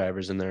of hard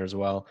drivers in there as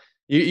well.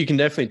 You can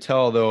definitely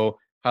tell though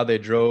how they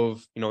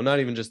drove. Not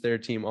even just their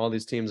team, all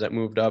these teams that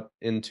moved up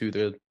into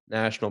the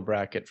national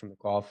bracket from the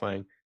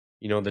qualifying.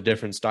 The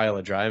different style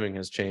of driving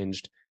has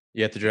changed.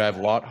 You have to drive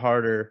a lot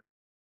harder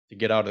to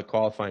get out of the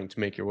qualifying to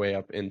make your way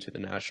up into the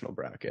national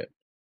bracket.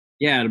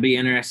 yeah, it'll be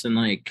interesting.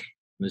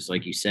 Just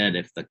like you said,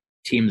 if the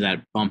teams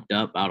that bumped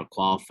up out of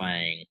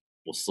qualifying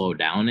will slow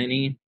down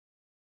any,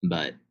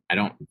 but I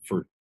don't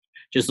for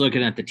just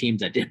looking at the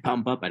teams that did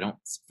bump up, I don't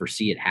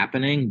foresee it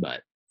happening.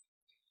 But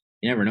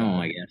you never know,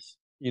 I guess.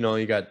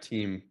 You got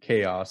Team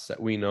Chaos that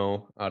we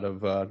know out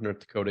of North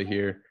Dakota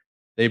here.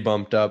 They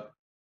bumped up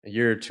a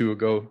year or two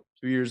ago,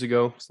 2 years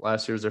ago.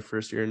 Last year was their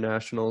first year in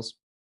nationals,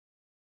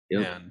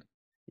 Yep.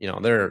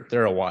 and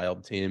they're a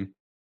wild team.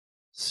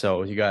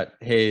 So you got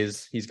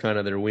Hayes, he's kind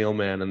of their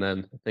wheelman, and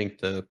then I think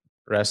the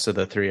rest of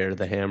the three are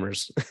the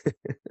hammers.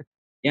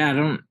 Yeah, I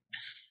don't.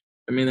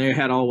 I mean, they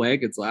had all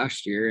wagons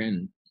last year,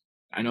 and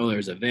I know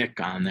there's a Vic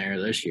on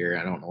there this year.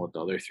 I don't know what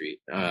the other three.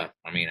 I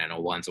mean, I know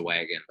one's a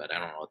wagon, but I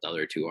don't know what the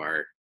other two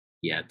are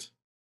yet.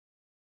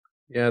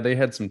 Yeah, they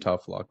had some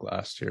tough luck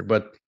last year,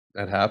 but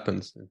that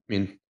happens. I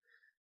mean,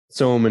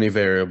 so many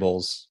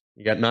variables.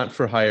 You got not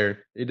for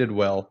hire. They did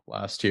well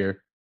last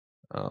year.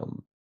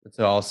 Um, it's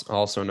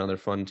also another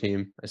fun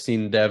team. I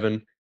seen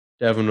Devin.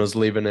 Devin was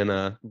leaving in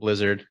a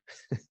blizzard.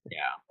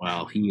 Yeah.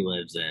 Well, he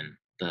lives in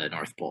the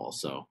North Pole,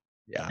 so I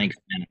Yeah, think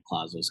Santa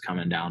Claus was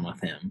coming down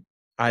with him.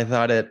 I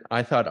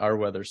thought our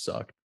weather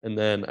sucked, and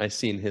then I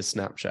seen his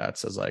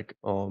Snapchats. I was like,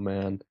 oh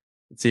man,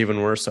 it's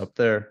even worse up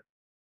there.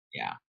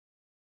 Yeah.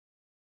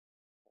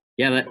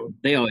 Yeah,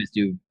 they always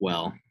do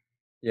well.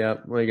 Yeah,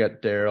 well, you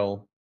got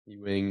Daryl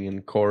Ewing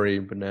and Corey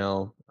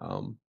Bunnell.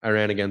 I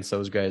ran against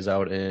those guys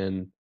out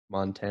in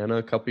Montana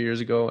a couple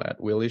years ago at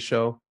Willie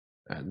Show,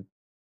 and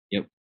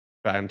Yep.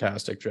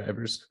 fantastic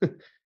drivers,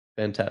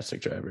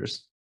 fantastic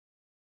drivers.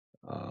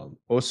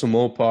 Osa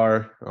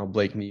Mopar,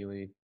 Blake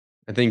Neely.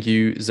 I think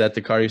you is that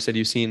the car you said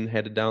you seen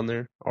headed down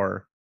there?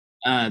 Or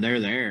They're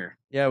there.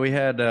 yeah, we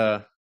had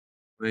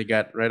we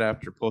got right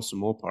after Post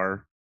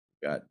Mopar,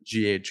 got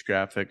GH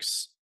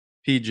Graphics,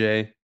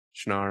 PJ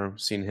Schnar,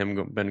 seen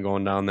him been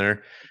going down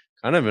there.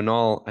 Kind of in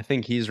all, I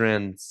think he's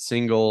ran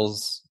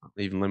singles,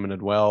 even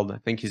limited weld. I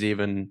think he's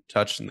even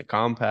touched in the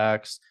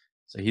compacts.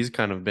 So he's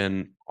kind of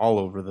been all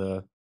over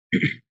the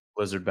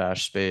Blizzard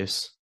Bash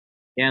space.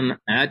 Yeah, and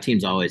that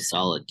team's always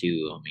solid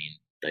too. I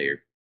mean,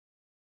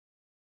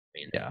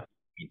 Yeah,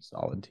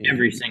 solid team.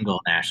 every single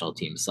national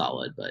team's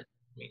solid, but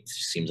I mean, it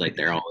seems like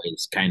they're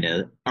always kind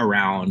of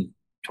around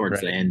towards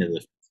the Right. end of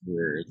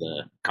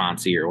the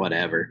consi or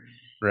whatever.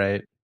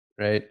 Right,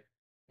 right.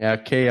 Yeah,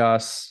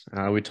 Chaos.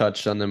 We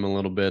touched on them a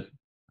little bit.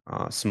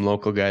 Some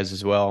local guys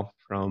as well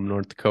from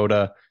North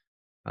Dakota.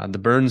 The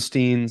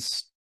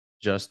Bernsteins,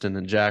 Justin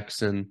and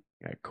Jackson,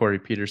 Corey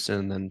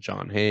Peterson, then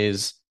John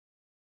Hayes.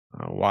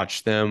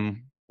 Watched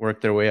them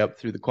work their way up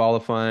through the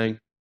qualifying. A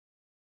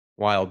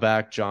while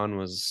back, John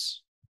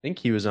was, I think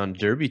he was on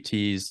Derby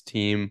T's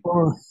team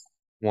Well,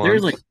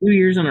 there's like once. 2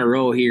 years in a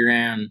row he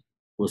ran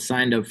was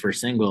signed up for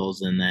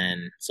singles, and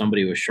then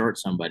somebody was short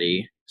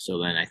somebody. So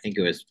then I think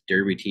it was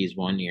Derby T's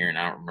one year, and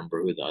I don't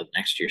remember who the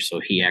next year. So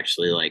he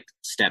actually like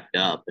stepped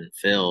up and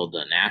filled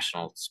a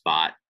national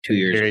spot two He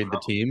years in a carried the row.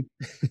 team.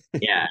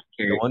 Yeah,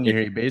 The one did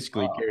year he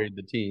basically well. carried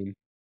the team.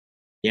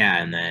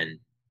 Yeah, and then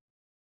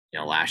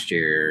last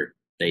year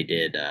they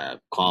did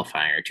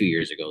qualifying, or 2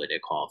 years ago they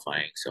did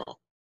qualifying. So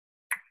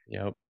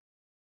Yep.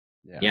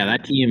 Yeah. Yeah,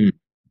 that team,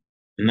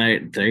 and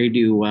they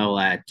do well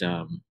at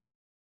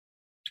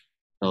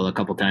well, a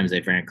couple times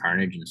they've ran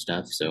Carnage and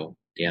stuff. So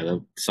yeah,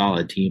 the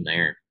solid team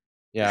there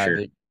for Yeah,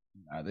 sure.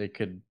 they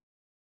could.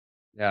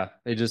 Yeah,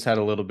 they just had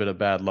a little bit of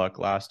bad luck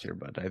last year,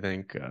 but I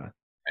think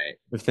Right.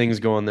 if things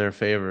go in their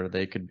favor,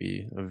 they could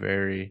be a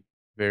very,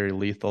 very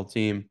lethal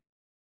team.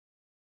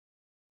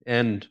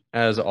 And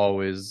as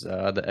always,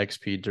 the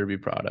XP Derby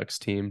Products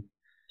team.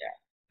 Yeah.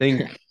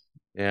 Think,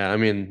 yeah, I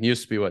mean,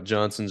 used to be what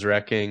Johnson's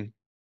Wrecking.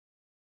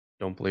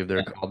 Don't believe they're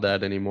Yep. called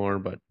that anymore,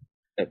 but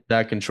Yep.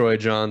 Zach and Troy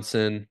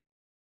Johnson,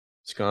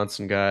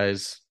 Wisconsin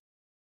guys,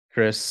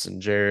 Chris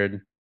and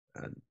Jared.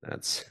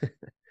 That's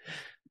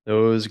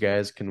those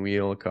guys can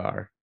wheel a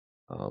car.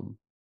 Um,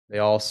 they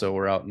also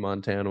were out in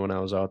Montana when I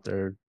was out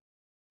there.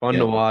 Fun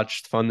to Yep.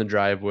 watch, fun to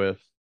drive with.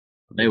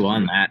 They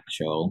won that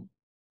show,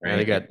 Yeah, they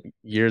right? got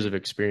years of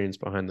experience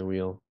behind the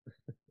wheel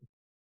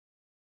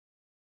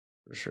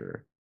for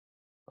sure.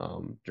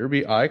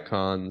 Derby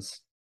icons.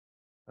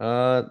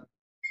 Uh,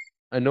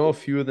 I know a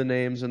few of the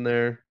names in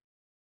there.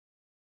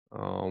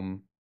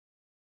 Um,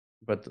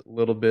 but a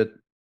little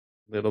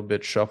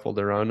bit shuffled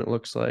around. It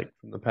looks like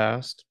from the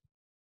past.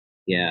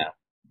 Yeah.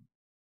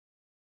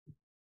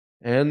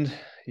 And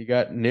you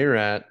got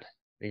Nearat.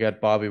 You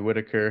got Bobby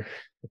Whitaker,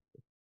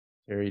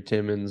 Terry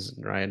Timmons,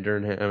 and Ryan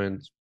Durham.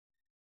 And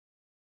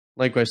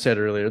like I said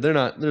earlier, they're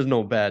not. There's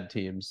no bad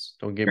teams.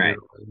 Don't get me Right.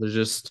 wrong. There's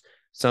just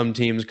some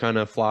teams kind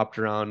of flopped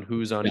around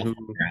who's on Yeah. who.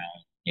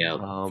 Yep.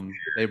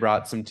 They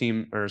brought some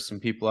team or some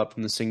people up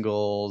from the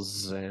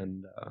singles,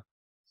 and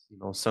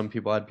some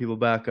people had people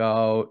back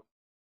out,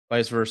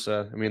 vice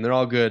versa. I mean, they're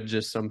all good.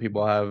 Just some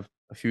people have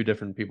a few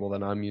different people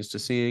that I'm used to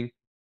seeing,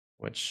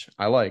 which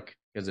I like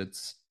because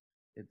it's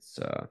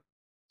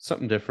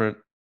something different,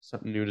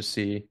 something new to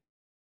see.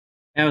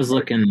 I was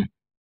looking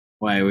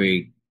while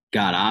we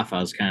got off. I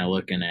was kind of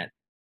looking at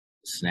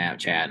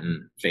Snapchat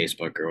and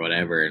Facebook or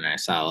whatever, and I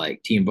saw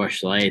like Team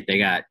Bush Light. They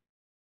got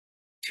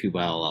two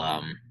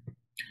well,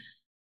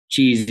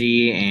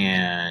 Cheesy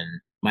and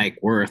Mike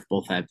Worth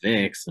both have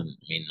Vicks, and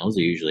I mean those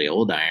are usually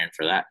old iron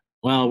for that.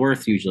 Well,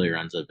 Worth usually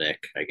runs a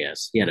Vic, I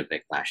guess. He had a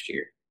Vic last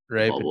year, the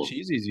Right, but bubble.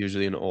 Cheesy's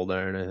usually an old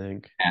iron, I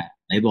think. Yeah,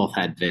 they both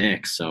had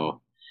Vicks,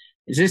 so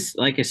it's just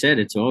like I said.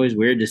 It's always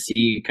weird to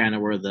see kind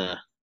of where the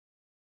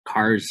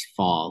cars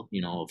fall.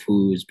 Of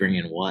who's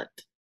bringing what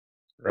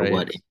or Right.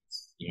 what.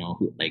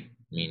 Who, like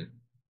I mean,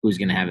 who's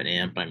gonna have an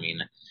imp? I mean,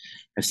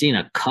 I've seen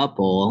a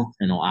couple.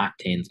 I know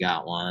Octane's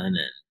got one,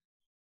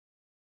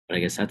 but I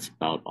guess that's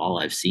about all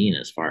I've seen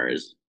as far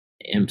as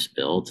imps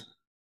built.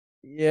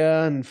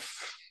 Yeah, and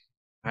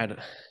I don't,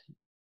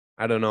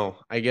 I don't know.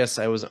 I guess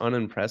I was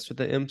unimpressed with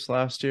the imps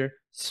last year,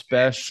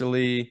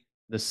 especially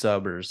the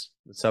subbers.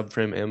 The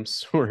subframe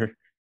imps were, in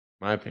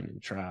my opinion,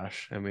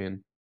 trash. I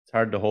mean, it's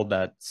hard to hold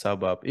that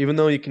sub up, even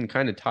though you can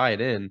kind of tie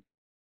it in.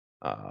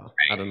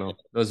 I don't know.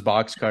 Those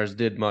box cars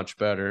did much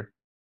better.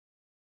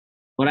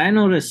 What I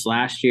noticed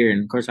last year,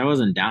 and of course I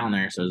wasn't down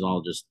there, so it was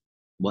all just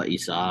what you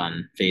saw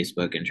on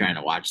Facebook and trying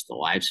to watch the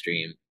live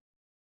stream.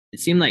 It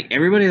seemed like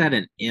everybody that had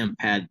an imp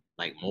had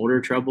like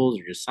motor troubles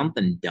or just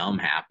something dumb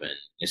happened,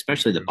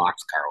 especially the Mhm.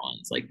 boxcar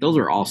ones. Like those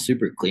are all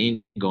super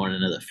clean going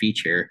into the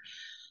feature.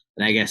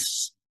 And I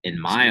guess in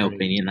my Straight.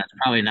 opinion, that's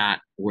probably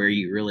not where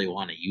you really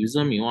want to use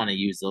them. You want to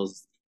use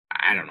those,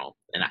 I don't know.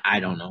 And I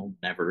don't know,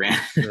 never ran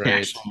Right,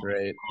 national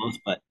right. motorcycles,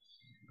 but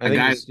I a think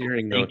guy the would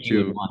steering though think you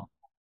would too. want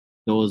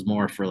those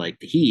more for like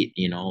the heat,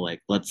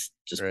 like let's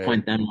just Right,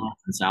 point them north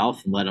and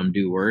south and let them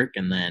do work.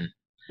 And then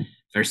if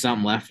there's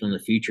something left in the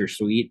future,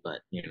 sweet,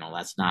 but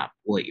that's not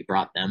what you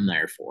brought them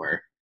there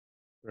for.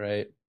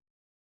 right.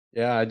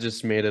 Yeah, I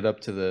just made it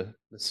up to the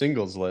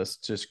singles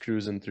list, just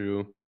cruising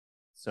through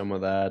some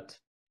of that.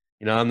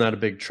 I'm not a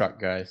big truck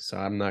guy, so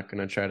I'm not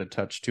gonna try to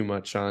touch too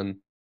much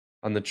on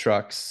the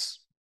trucks.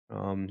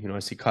 I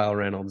see Kyle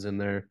Reynolds in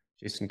there,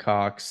 Jason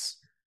Cox,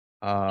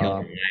 uh,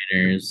 Killer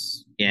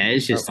Miners. Yeah,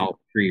 it's uh, just all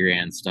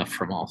pre-ran stuff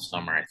from all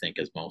summer, I think,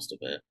 is most of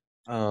it.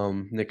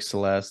 Nick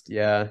Celeste.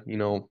 Yeah,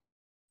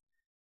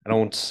 I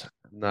don't,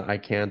 I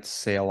can't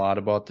say a lot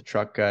about the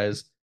truck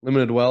guys.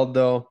 Limited Weld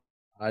though,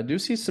 I do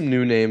see some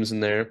new names in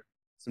there.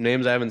 Some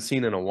names I haven't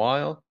seen in a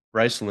while.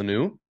 Bryce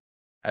Lanou.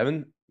 I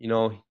haven't, I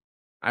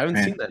haven't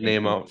Right. seen that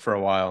name out for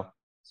a while.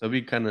 So it'd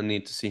be kind of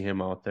neat to see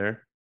him out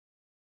there.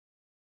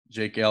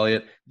 Jake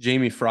Elliott,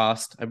 Jamie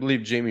Frost. I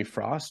believe Jamie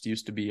Frost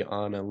used to be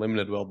on a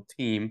limited weld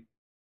team.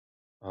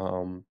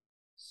 Um,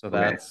 so Okay.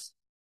 that's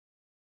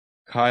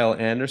Kyle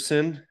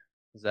Anderson.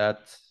 Is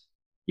that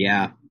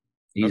Yeah,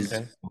 he's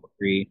okay?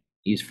 free.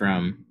 He's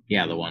from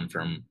the one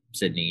from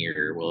Sydney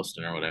or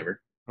Williston or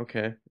whatever.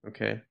 Okay,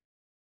 okay. That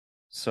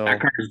So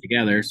car is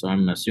together, so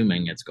I'm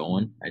assuming it's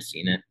going. I've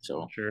seen it,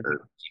 so sure.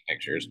 or seen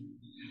pictures.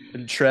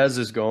 And Trez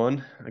is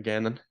going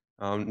again.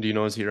 Do you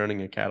know is he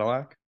running a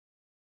Cadillac?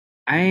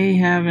 I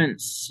haven't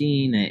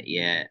seen it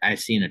yet. I've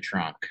seen a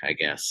trunk, I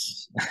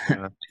guess.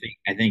 Yeah,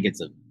 I think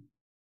it's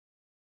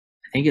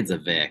a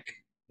Vic.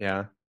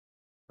 yeah.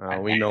 I,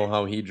 We know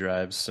how he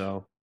drives, so yeah,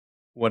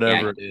 he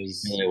whatever it did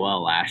is. really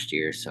well last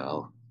year,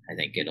 so I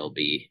think he'll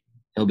be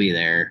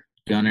there.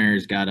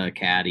 Gunner's got a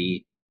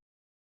caddy.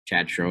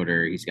 Chad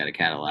Schroeder, he's got a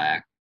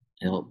Cadillac.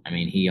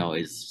 He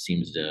always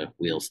seems to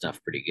wheel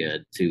stuff pretty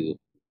good too.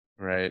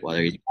 Right.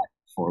 Whether he's got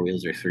four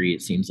wheels or three,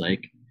 it seems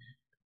like.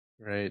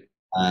 Right.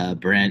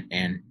 Brent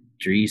and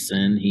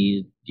Dreesen,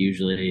 he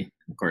usually,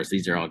 of course,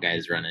 these are all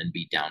guys running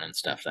beat down and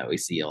stuff that we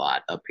see a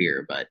lot up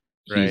here, but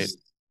Right. he's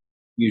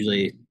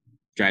usually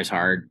drives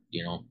hard,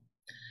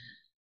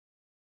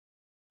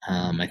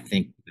 I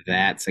think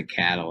that's a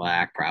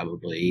Cadillac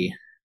probably.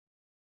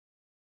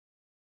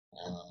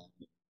 Um,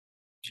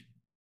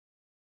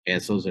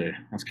 yes,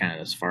 that's kind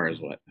of as far as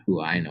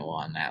who I know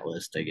on that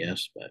list, I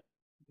guess. But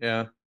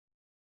Yeah.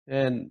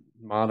 And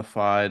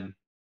modified.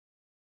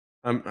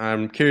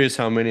 I'm curious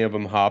how many of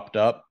them hopped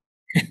up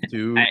I,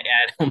 to. I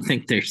don't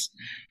think there's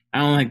I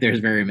don't think there's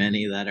very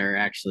many that are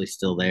actually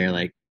still there.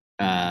 Like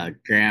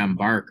Graham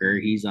Barker,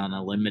 he's on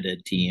a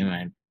limited team.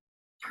 I'm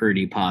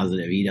pretty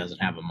positive he doesn't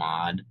have a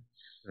mod.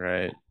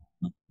 Right.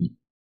 I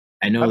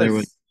How know there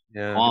was does a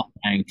yeah.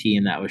 qualifying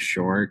team that was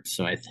short,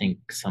 so I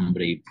think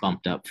somebody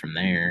bumped up from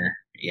there.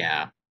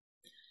 Yeah.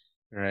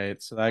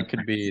 Right. So that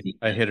could be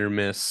a hit or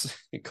miss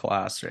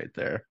class right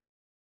there.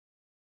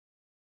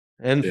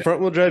 And Yeah. front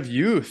wheel drive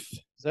youth.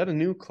 Is that a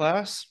new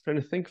class? Trying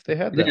to think if they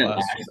had We did that it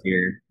last last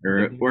year,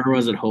 year. or where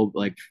was it?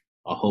 Like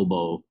a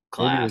hobo Maybe it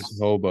class. was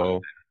hobo.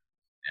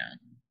 Yeah,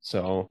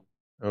 So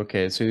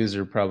okay, so these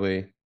are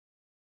probably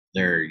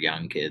they're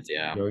young kids.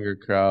 Yeah, younger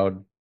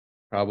crowd,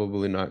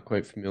 probably not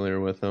quite familiar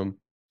with them,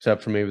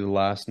 except for maybe the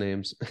last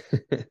names.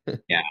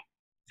 yeah,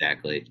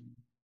 exactly.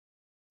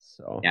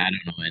 So Yeah, I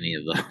don't know any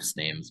of those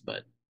names,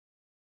 but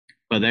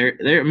there.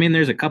 I mean,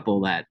 there's a couple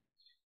that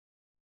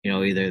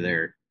either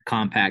they're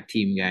compact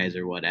team guys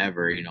or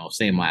whatever.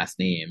 Same last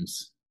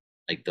names,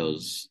 like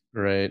those,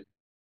 right.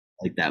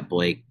 like that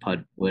Blake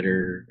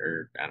Pudwitter,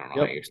 or I don't know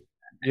how Yep.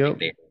 you're. I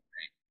think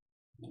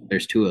Yep.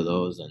 there's two of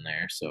those in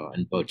there. So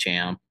and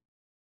Beauchamp.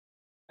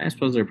 I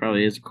suppose there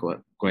probably is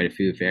quite a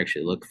few if you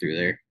actually look through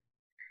there.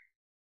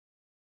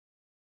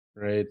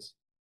 Right.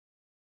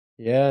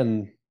 Yeah,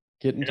 and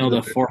getting I to know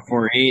the the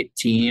 448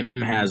 team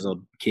has a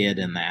kid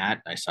in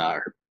that. I saw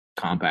her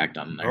compact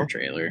on their oh,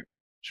 trailer.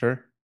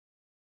 sure.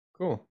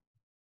 Cool.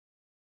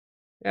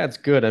 Yeah, it's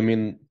good. I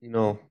mean,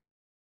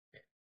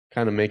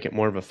 kind of make it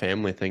more of a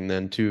family thing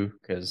then too,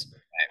 because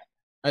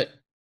I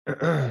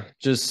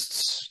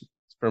just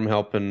from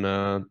helping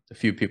a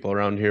few people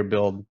around here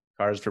build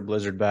cars for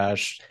Blizzard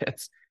Bash,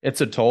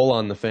 it's a toll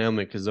on the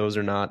family because those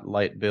are not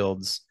light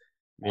builds.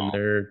 I mean, Oh,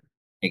 they're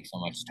takes so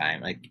much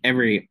time. Like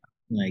even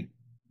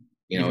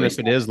he's if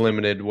it is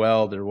limited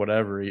weld or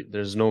whatever,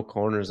 there's no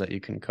corners that you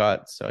can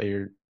cut. So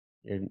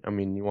I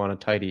mean, you want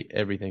to tidy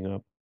everything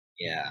up.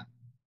 yeah.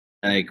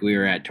 Like we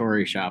were at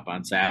Tory shop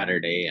on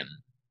Saturday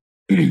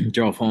and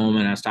drove home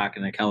and I was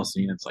talking to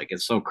Kelsey and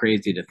it's so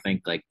crazy to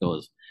think like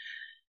those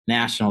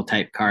national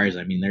type cars.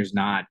 I mean, there's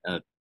not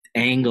a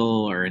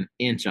angle or an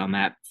inch on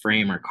that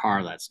frame or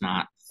car that's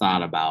not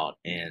thought about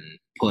and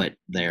put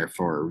there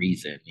for a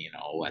reason,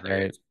 whether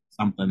Right. it's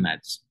something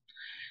that's,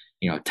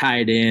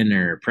 tied in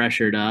or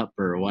pressured up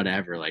or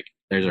whatever. Like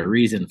there's a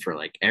reason for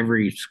like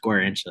every square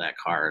inch of that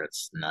car.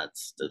 It's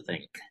nuts to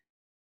think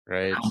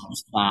Right. how much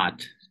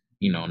thought,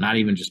 not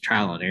even just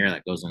trial and error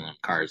that goes on them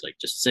cars, like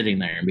just sitting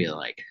there and be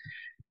like,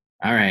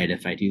 all right,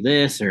 if I do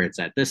this or it's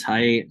at this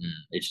height, and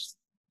it's just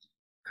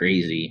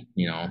crazy.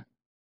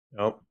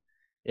 Nope.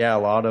 Yeah, a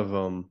lot of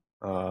them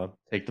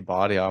take the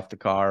body off the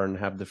car and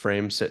have the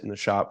frame sit in the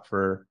shop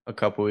for a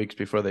couple weeks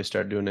before they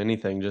start doing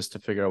anything just to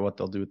figure out what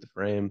they'll do with the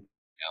frame.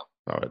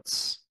 So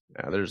it's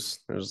yeah, there's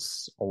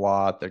a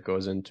lot that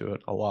goes into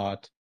it, a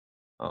lot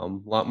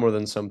more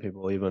than some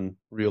people even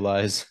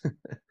realize.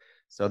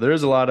 So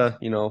there's a lot of,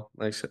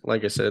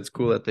 like I said, it's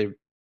cool that they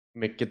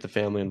get the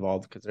family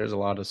involved because there's a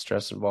lot of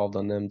stress involved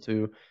on them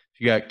too. If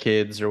you got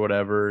kids or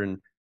whatever, and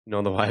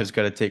the wives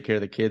got to take care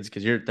of the kids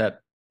because you're that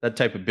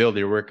type of build,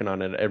 you're working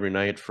on it every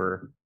night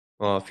for,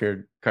 well, if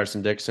you're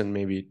Carson Dixon,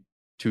 maybe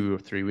 2 or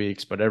 3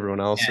 weeks, but everyone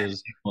else Yeah,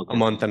 is well, a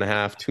month and a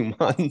half, 2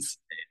 months.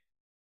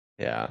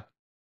 Yeah.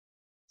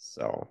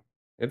 So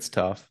it's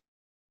tough.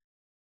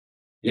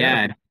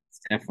 Yeah. yeah, it's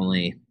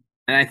definitely.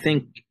 And I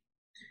think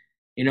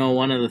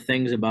one of the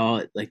things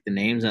about like the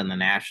names on the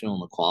national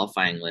and the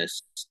qualifying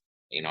list.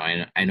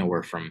 I know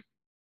we're from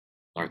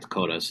North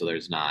Dakota, so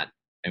there's not.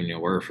 I mean,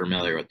 we're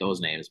familiar with those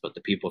names, but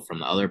the people from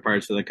the other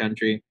parts of the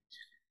country,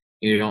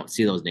 you don't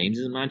see those names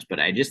as much. But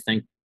I just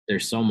think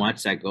there's so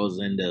much that goes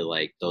into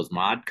like those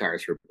mod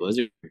cars for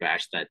Blizzard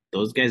Bash that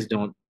those guys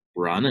don't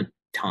run a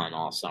ton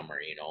all summer.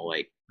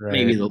 Like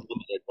maybe Right. the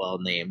limited well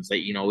names that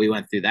we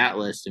went through that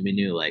list and we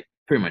knew like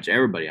pretty much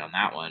everybody on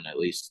that one at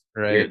least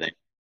here. Right. That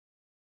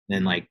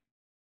then like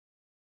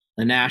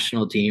the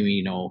national team,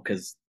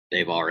 because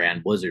they've all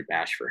ran Blizzard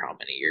Bash for how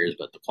many years,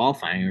 but the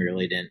qualifying we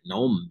really didn't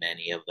know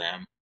many of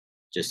them.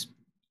 Just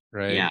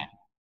Right. yeah,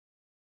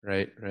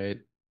 Right.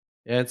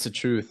 Yeah, it's the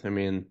truth. I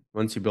mean,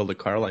 once you build a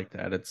car like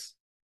that,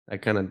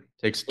 that kind of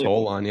takes a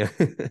toll on you.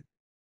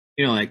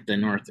 like the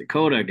North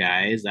Dakota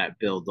guys that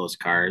build those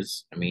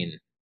cars. I mean,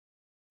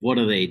 what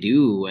do they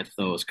do with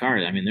those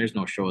cars? I mean, there's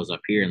no shows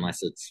up here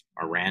unless it's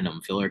a random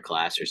filler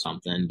class or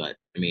something. But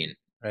I mean,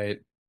 Right.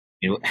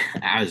 you know,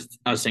 I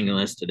was thinking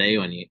this today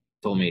when you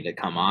told me to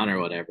come on or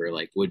whatever.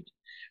 Like,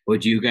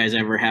 would you guys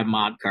ever have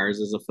mod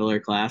cars as a filler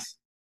class,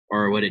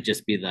 or would it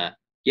just be the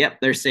yep,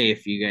 they're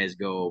safe, you guys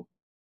go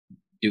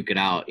duke it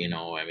out?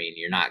 I mean,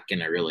 you're not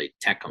gonna really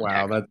tech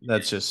Wow, them.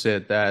 that's just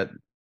it. That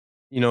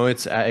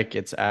it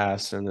gets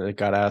asked, and it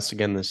got asked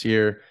again this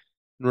year.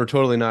 And we're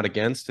totally not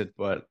against it,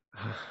 but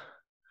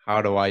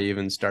how do I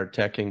even start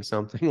teching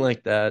something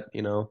like that?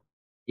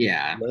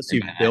 Yeah, Unless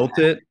and you've built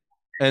it,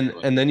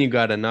 and then you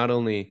gotta not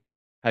only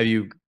have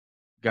you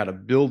gotta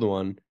build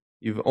one,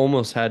 you've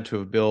almost had to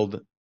have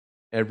build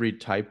every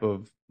type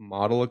of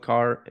model of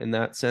car in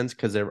that sense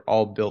because they're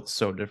all built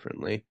so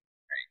differently.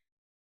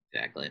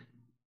 exactly.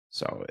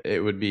 So it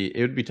would be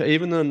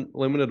even the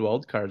limited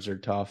weld cards are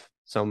tough.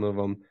 Some of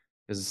them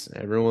because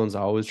everyone's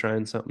always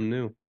trying something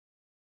new.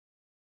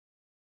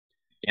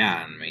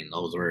 Yeah, I mean,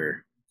 those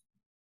were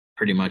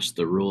pretty much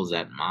the rules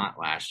at Mott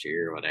last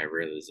year or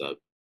whatever. There's a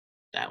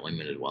that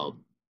limited weld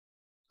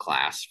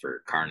class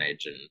for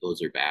Carnage and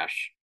Blizzard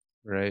Bash.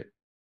 Right,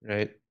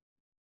 right,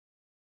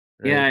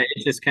 right, Yeah,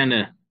 it's just kind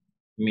of.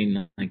 I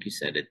mean, like you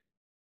said,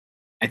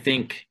 I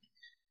think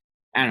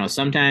I don't know.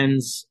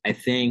 Sometimes I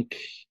think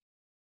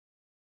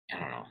I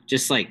don't know.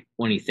 Just like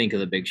when you think of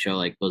the big show,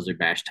 like Blizzard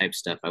Bash type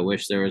stuff, I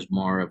wish there was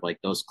more of like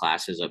those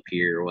classes up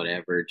here or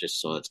whatever, just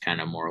so it's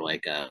kind of more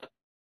like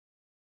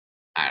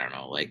I don't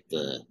know, like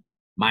the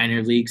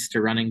minor leagues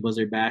to running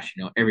Blizzard Bash.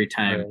 Every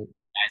time right,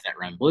 guys that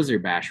run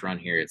Blizzard Bash run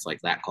here, it's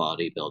like that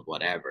quality build,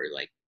 whatever.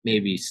 Like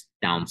maybe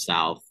down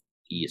south,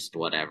 east,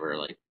 whatever,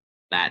 like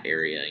that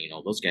area.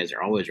 Those guys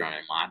are always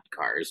running mod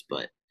cars,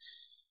 but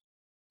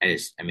I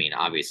mean,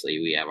 obviously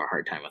we have a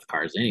hard time with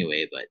cars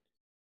anyway, but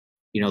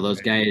those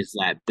right, guys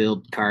that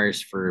build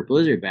cars for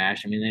Blizzard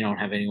Bash, I mean, they don't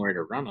have anywhere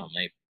to run them.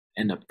 They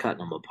end up cutting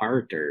them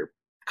apart or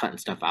cutting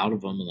stuff out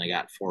of them, and they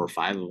got 4 or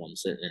 5 of them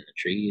sitting in the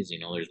trees.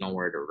 There's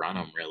nowhere to run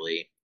them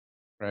really,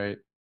 right,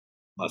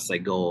 unless they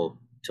go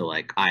to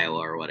like Iowa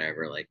or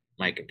whatever, like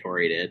Mike and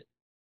Tori did.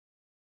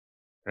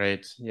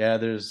 right. Yeah,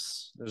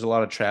 there's a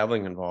lot of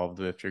traveling involved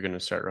if you're going to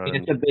start I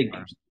mean, running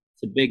cars.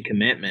 it's a big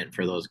commitment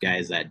for those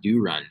guys that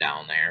do run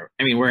down there.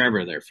 I mean,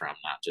 wherever they're from,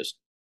 not just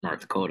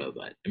North Dakota,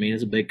 but I mean,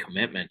 it's a big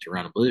commitment to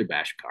run a Blizzard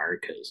Bash car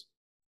because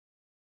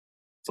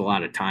it's a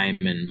lot of time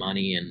and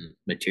money and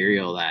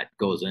material that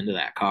goes into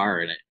that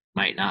car, and it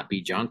might not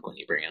be junk when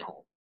you bring it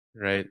home.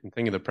 Right. And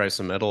think of the price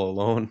of metal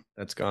alone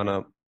that's gone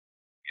up.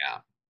 Yeah,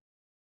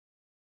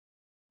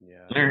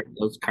 Yeah.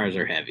 those cars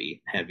are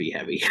heavy, heavy,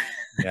 heavy.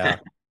 Yeah.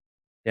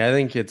 Yeah, I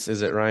think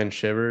is it Ryan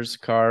Shivers'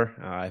 car?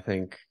 I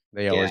think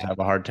they always Yeah. have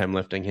a hard time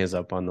lifting his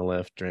up on the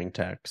lift during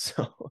tech.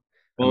 So, I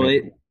Well,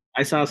 mean,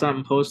 I saw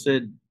something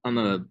posted on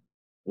the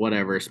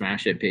whatever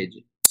Smash It page.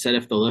 It said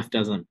if the lift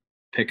doesn't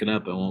pick it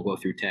up, it won't go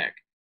through tech.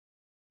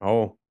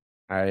 oh,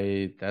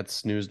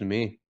 that's news to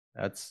me.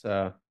 That's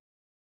I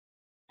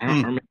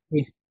don't, hmm,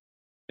 or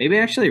maybe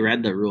I actually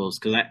read the rules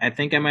because I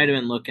think I might have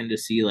been looking to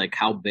see like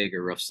how big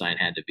a roof sign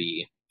had to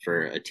be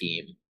for a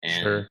team,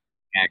 and sure.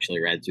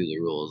 actually read through the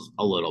rules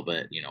a little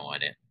bit. I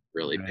didn't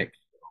really Right. pick,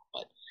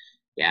 but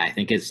yeah, I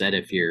think it said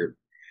if your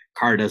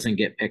car doesn't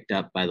get picked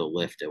up by the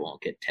lift, it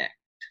won't get tech.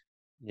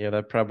 Yeah,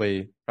 that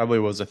probably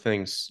was a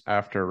thing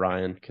after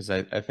Ryan because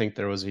I think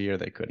there was a year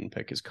they couldn't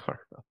pick his car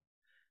up.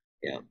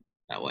 Yeah,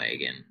 that way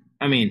again.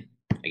 I mean,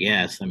 I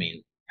guess. I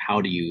mean, how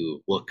do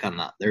you look on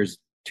that? There's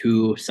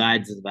two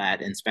sides of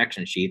that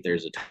inspection sheet.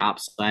 There's a top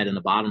side and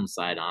a bottom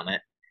side on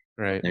it.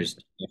 Right. There's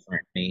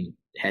different main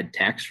head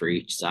techs for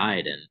each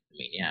side, and I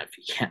mean, yeah, if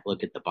you can't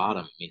look at the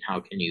bottom, I mean, how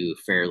can you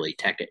fairly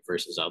tech it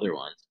versus other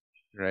ones?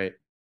 Right.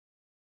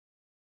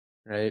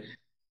 Right. I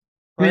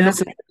Well, I mean, know. that's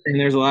the thing.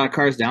 There's a lot of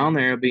cars down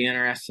there. It'll be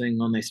interesting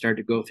when they start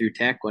to go through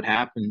tech. What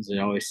happens? It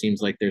always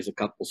seems like there's a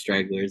couple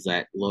stragglers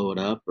that load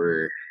up,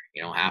 or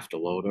have to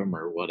load them,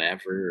 or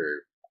whatever, or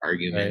Right.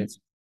 arguments.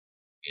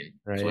 I mean,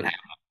 that's what Right.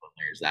 happens when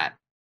there's that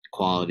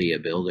quality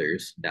of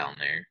builders down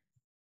there.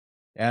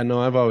 Yeah,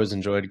 no, I've always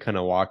enjoyed kind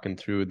of walking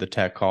through the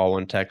tech hall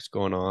when tech's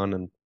going on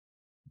and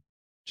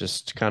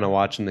just kind of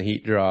watching the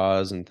heat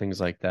draws and things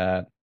like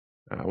that.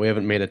 We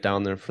haven't made it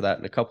down there for that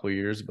in a couple of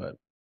years, but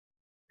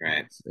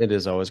Right. it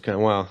is always kind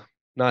of well,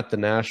 not the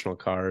national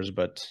cars,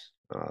 but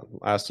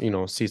last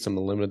see some of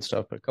the limited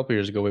stuff. But a couple of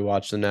years ago, we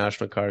watched the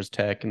national cars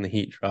tech and the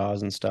heat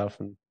draws and stuff,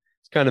 and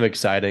it's kind of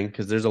exciting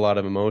because there's a lot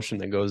of emotion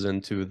that goes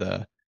into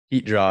the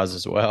heat draws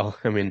as well.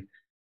 I mean,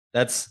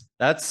 that's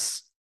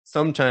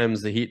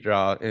sometimes the heat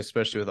draw,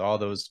 especially with all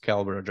those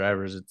caliber of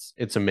drivers,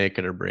 it's a make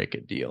it or break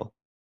it deal.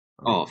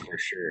 Oh, for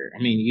sure.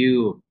 I mean,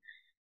 you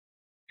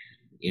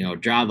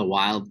draw the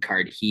wild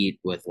card heat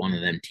with one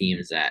of them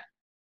teams that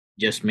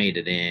just made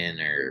it in,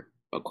 or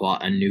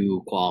a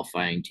new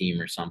qualifying team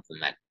or something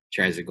that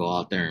tries to go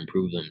out there and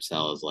prove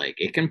themselves. Like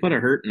it can put a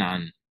hurting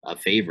on a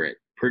favorite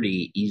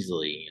pretty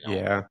easily.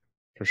 Yeah,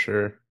 for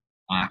sure.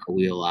 Knock a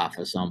wheel off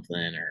of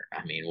something, or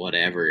I mean,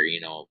 whatever.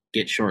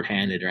 Get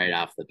shorthanded right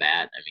off the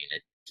bat. I mean,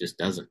 it just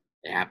doesn't.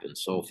 It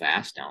happens so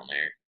fast down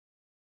there.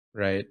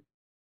 Right.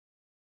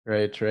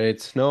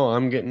 Right. No,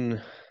 I'm getting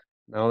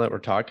now that we're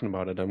talking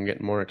about it, I'm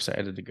getting more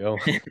excited to go.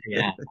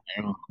 Yeah,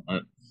 I know.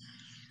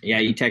 Yeah,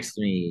 you texted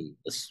me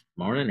this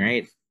morning,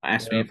 right?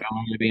 Asked me Yep. if I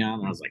wanted to be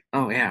on. I was like,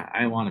 oh yeah,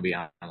 I want to be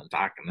on and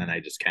talk. And then I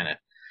just kind of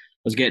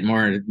was getting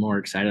more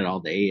excited all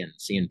day and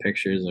seeing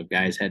pictures of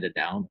guys headed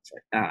down. It's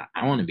like,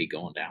 I want to be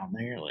going down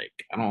there. Like,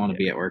 I don't want to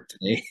be at work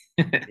today.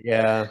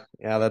 Yeah,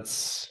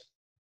 that's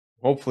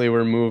hopefully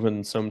we're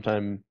moving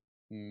sometime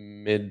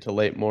mid to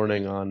late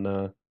morning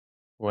on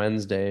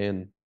Wednesday,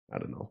 and I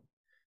don't know.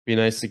 Be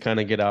nice to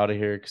kind of get out of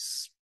here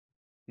because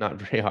not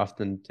very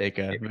often take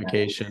a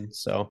vacation.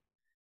 So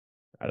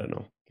I don't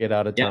know, get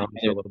out of Yeah, town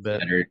for a little it's bit.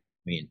 better.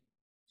 I mean,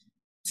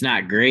 it's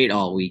not great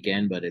all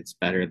weekend, but it's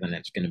better than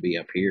it's going to be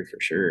up here for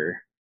sure.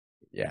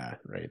 Yeah,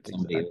 right,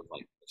 Somebody was exactly.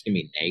 like, it's going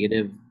to be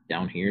negative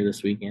down here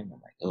this weekend.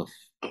 I'm like, oh,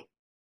 the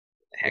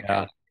heck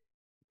Yeah, out.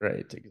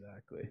 right,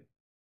 exactly.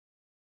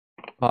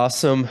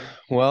 Awesome.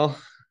 Well,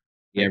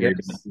 I You ever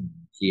guess.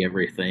 see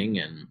everything?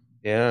 And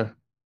Yeah,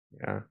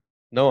 yeah.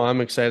 No,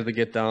 I'm excited to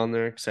get down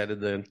there.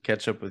 Excited to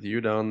catch up with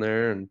you down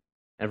there and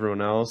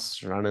everyone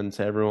else, run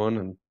into everyone,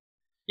 and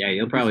yeah, you'll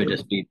it'll be probably fun.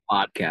 just be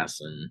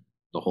podcasting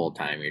the whole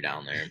time you're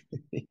down there.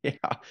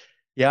 Yeah,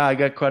 yeah. I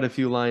got quite a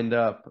few lined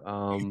up.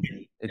 You'll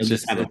It's just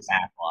just have a it's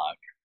backlog.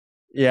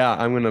 yeah.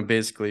 I'm gonna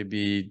basically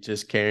be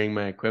just carrying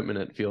my equipment.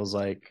 It feels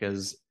like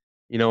because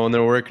when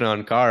they're working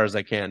on cars,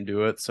 I can't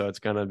do it, so it's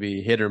gonna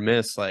be hit or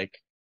miss. Like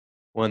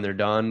when they're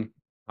done,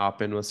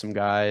 hop in with some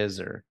guys,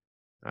 or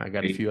I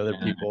got Are a you few other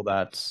gonna, people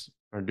that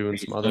are doing are you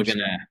some still other stuff.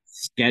 gonna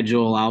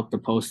schedule out the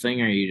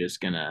posting, or are you just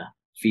gonna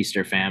feast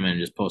or famine and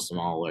just post them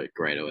all like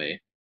right away?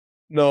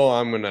 No,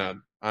 I'm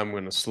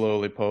gonna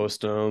slowly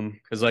post them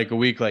because like a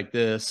week like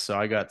this, so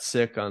I got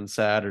sick on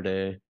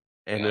Saturday,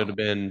 and Yeah, it'd have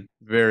been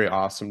very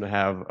awesome to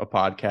have a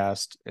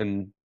podcast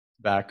and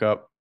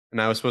backup. And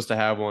I was supposed to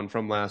have one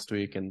from last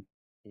week, and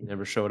he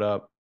never showed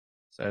up.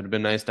 So it'd have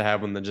been nice to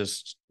have one to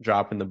just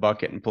drop in the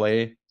bucket and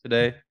play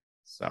today.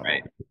 So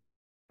right.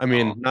 I Oh,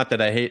 mean, not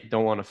that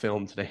don't want to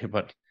film today,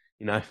 but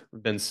I've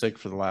been sick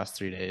for the last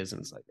 3 days, and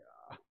it's like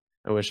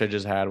I wish I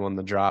just had one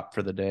to drop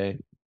for the day.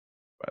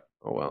 But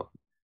oh well.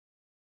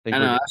 I think I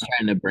we're know. I good. was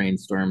trying to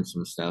brainstorm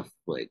some stuff,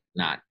 like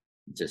not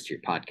just your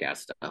podcast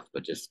stuff,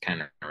 but just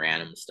kind of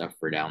random stuff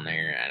for down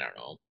there. I don't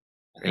know.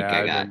 I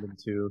think Yeah, I've been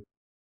too.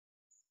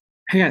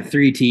 I got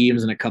three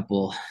teams and a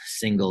couple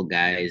single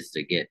guys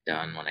to get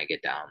done when I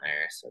get down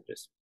there. So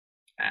just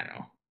I don't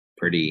know,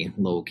 pretty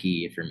low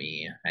key for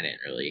me. I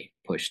didn't really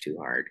push too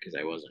hard because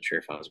I wasn't sure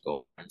if I was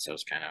going, so I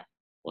was kind of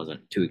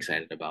wasn't too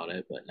excited about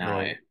it. But now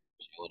I Right.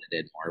 would have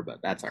did more, but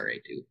that's all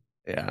right too.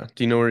 Yeah.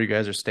 Do you know where you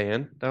guys are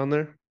staying down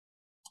there?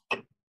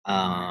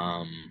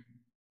 Um,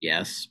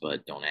 yes,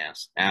 but don't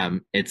ask.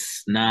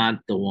 It's not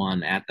the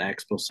one at the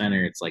expo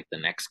center. It's like the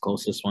next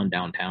closest one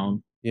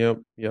downtown.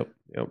 Yep.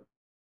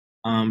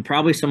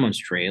 Probably someone's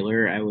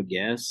trailer, I would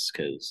guess,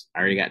 because I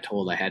already got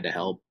told I had to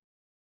help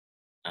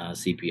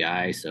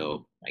CPI,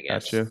 so I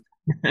guess Gotcha.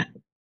 they're like,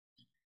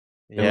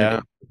 Yeah.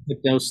 put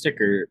those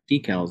sticker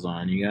decals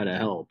on. You got to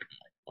help. I'm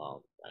like,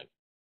 well,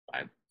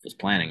 I was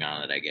planning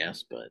on it, I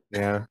guess, but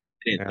Yeah.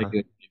 I didn't think Yeah.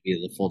 it would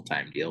be the full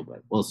time deal.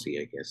 But we'll see,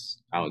 I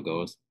guess, how it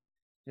goes.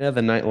 Yeah.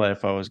 The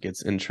nightlife always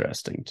gets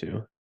interesting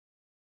too.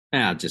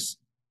 Yeah, just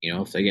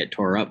if they get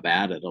tore up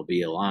bad, it'll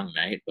be a long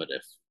night. But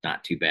if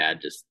not too bad,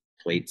 just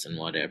plates and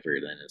whatever,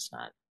 then it's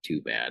not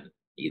too bad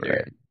either.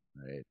 Right.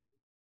 Right.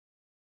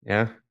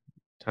 Yeah.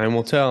 Time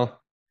will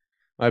tell.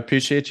 I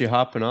appreciate you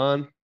hopping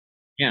on.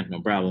 Yeah,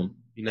 no problem.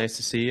 Be nice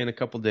to see you in a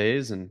couple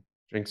days and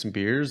drink some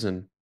beers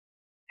and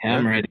Yeah, yeah.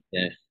 I'm ready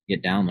to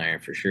get down there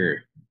for sure.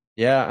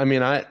 Yeah. I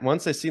mean, I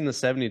once I seen the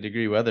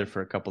 70-degree weather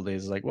for a couple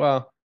days, like,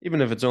 well,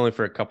 even if it's only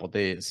for a couple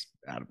days,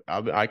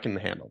 I can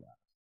handle that.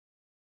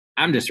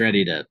 I'm just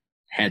ready to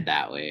head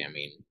that way. I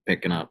mean,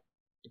 picking up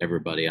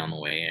everybody on the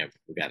way.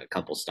 We got a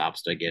couple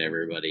stops to get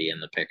everybody in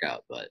the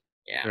pickup, but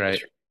yeah, I'm Right.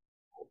 just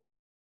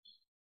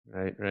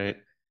Right.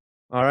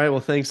 All right. Well,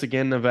 thanks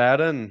again,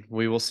 Nevada, and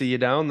we will see you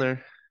down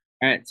there.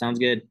 all right. Sounds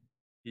good.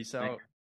 Peace Thanks. out.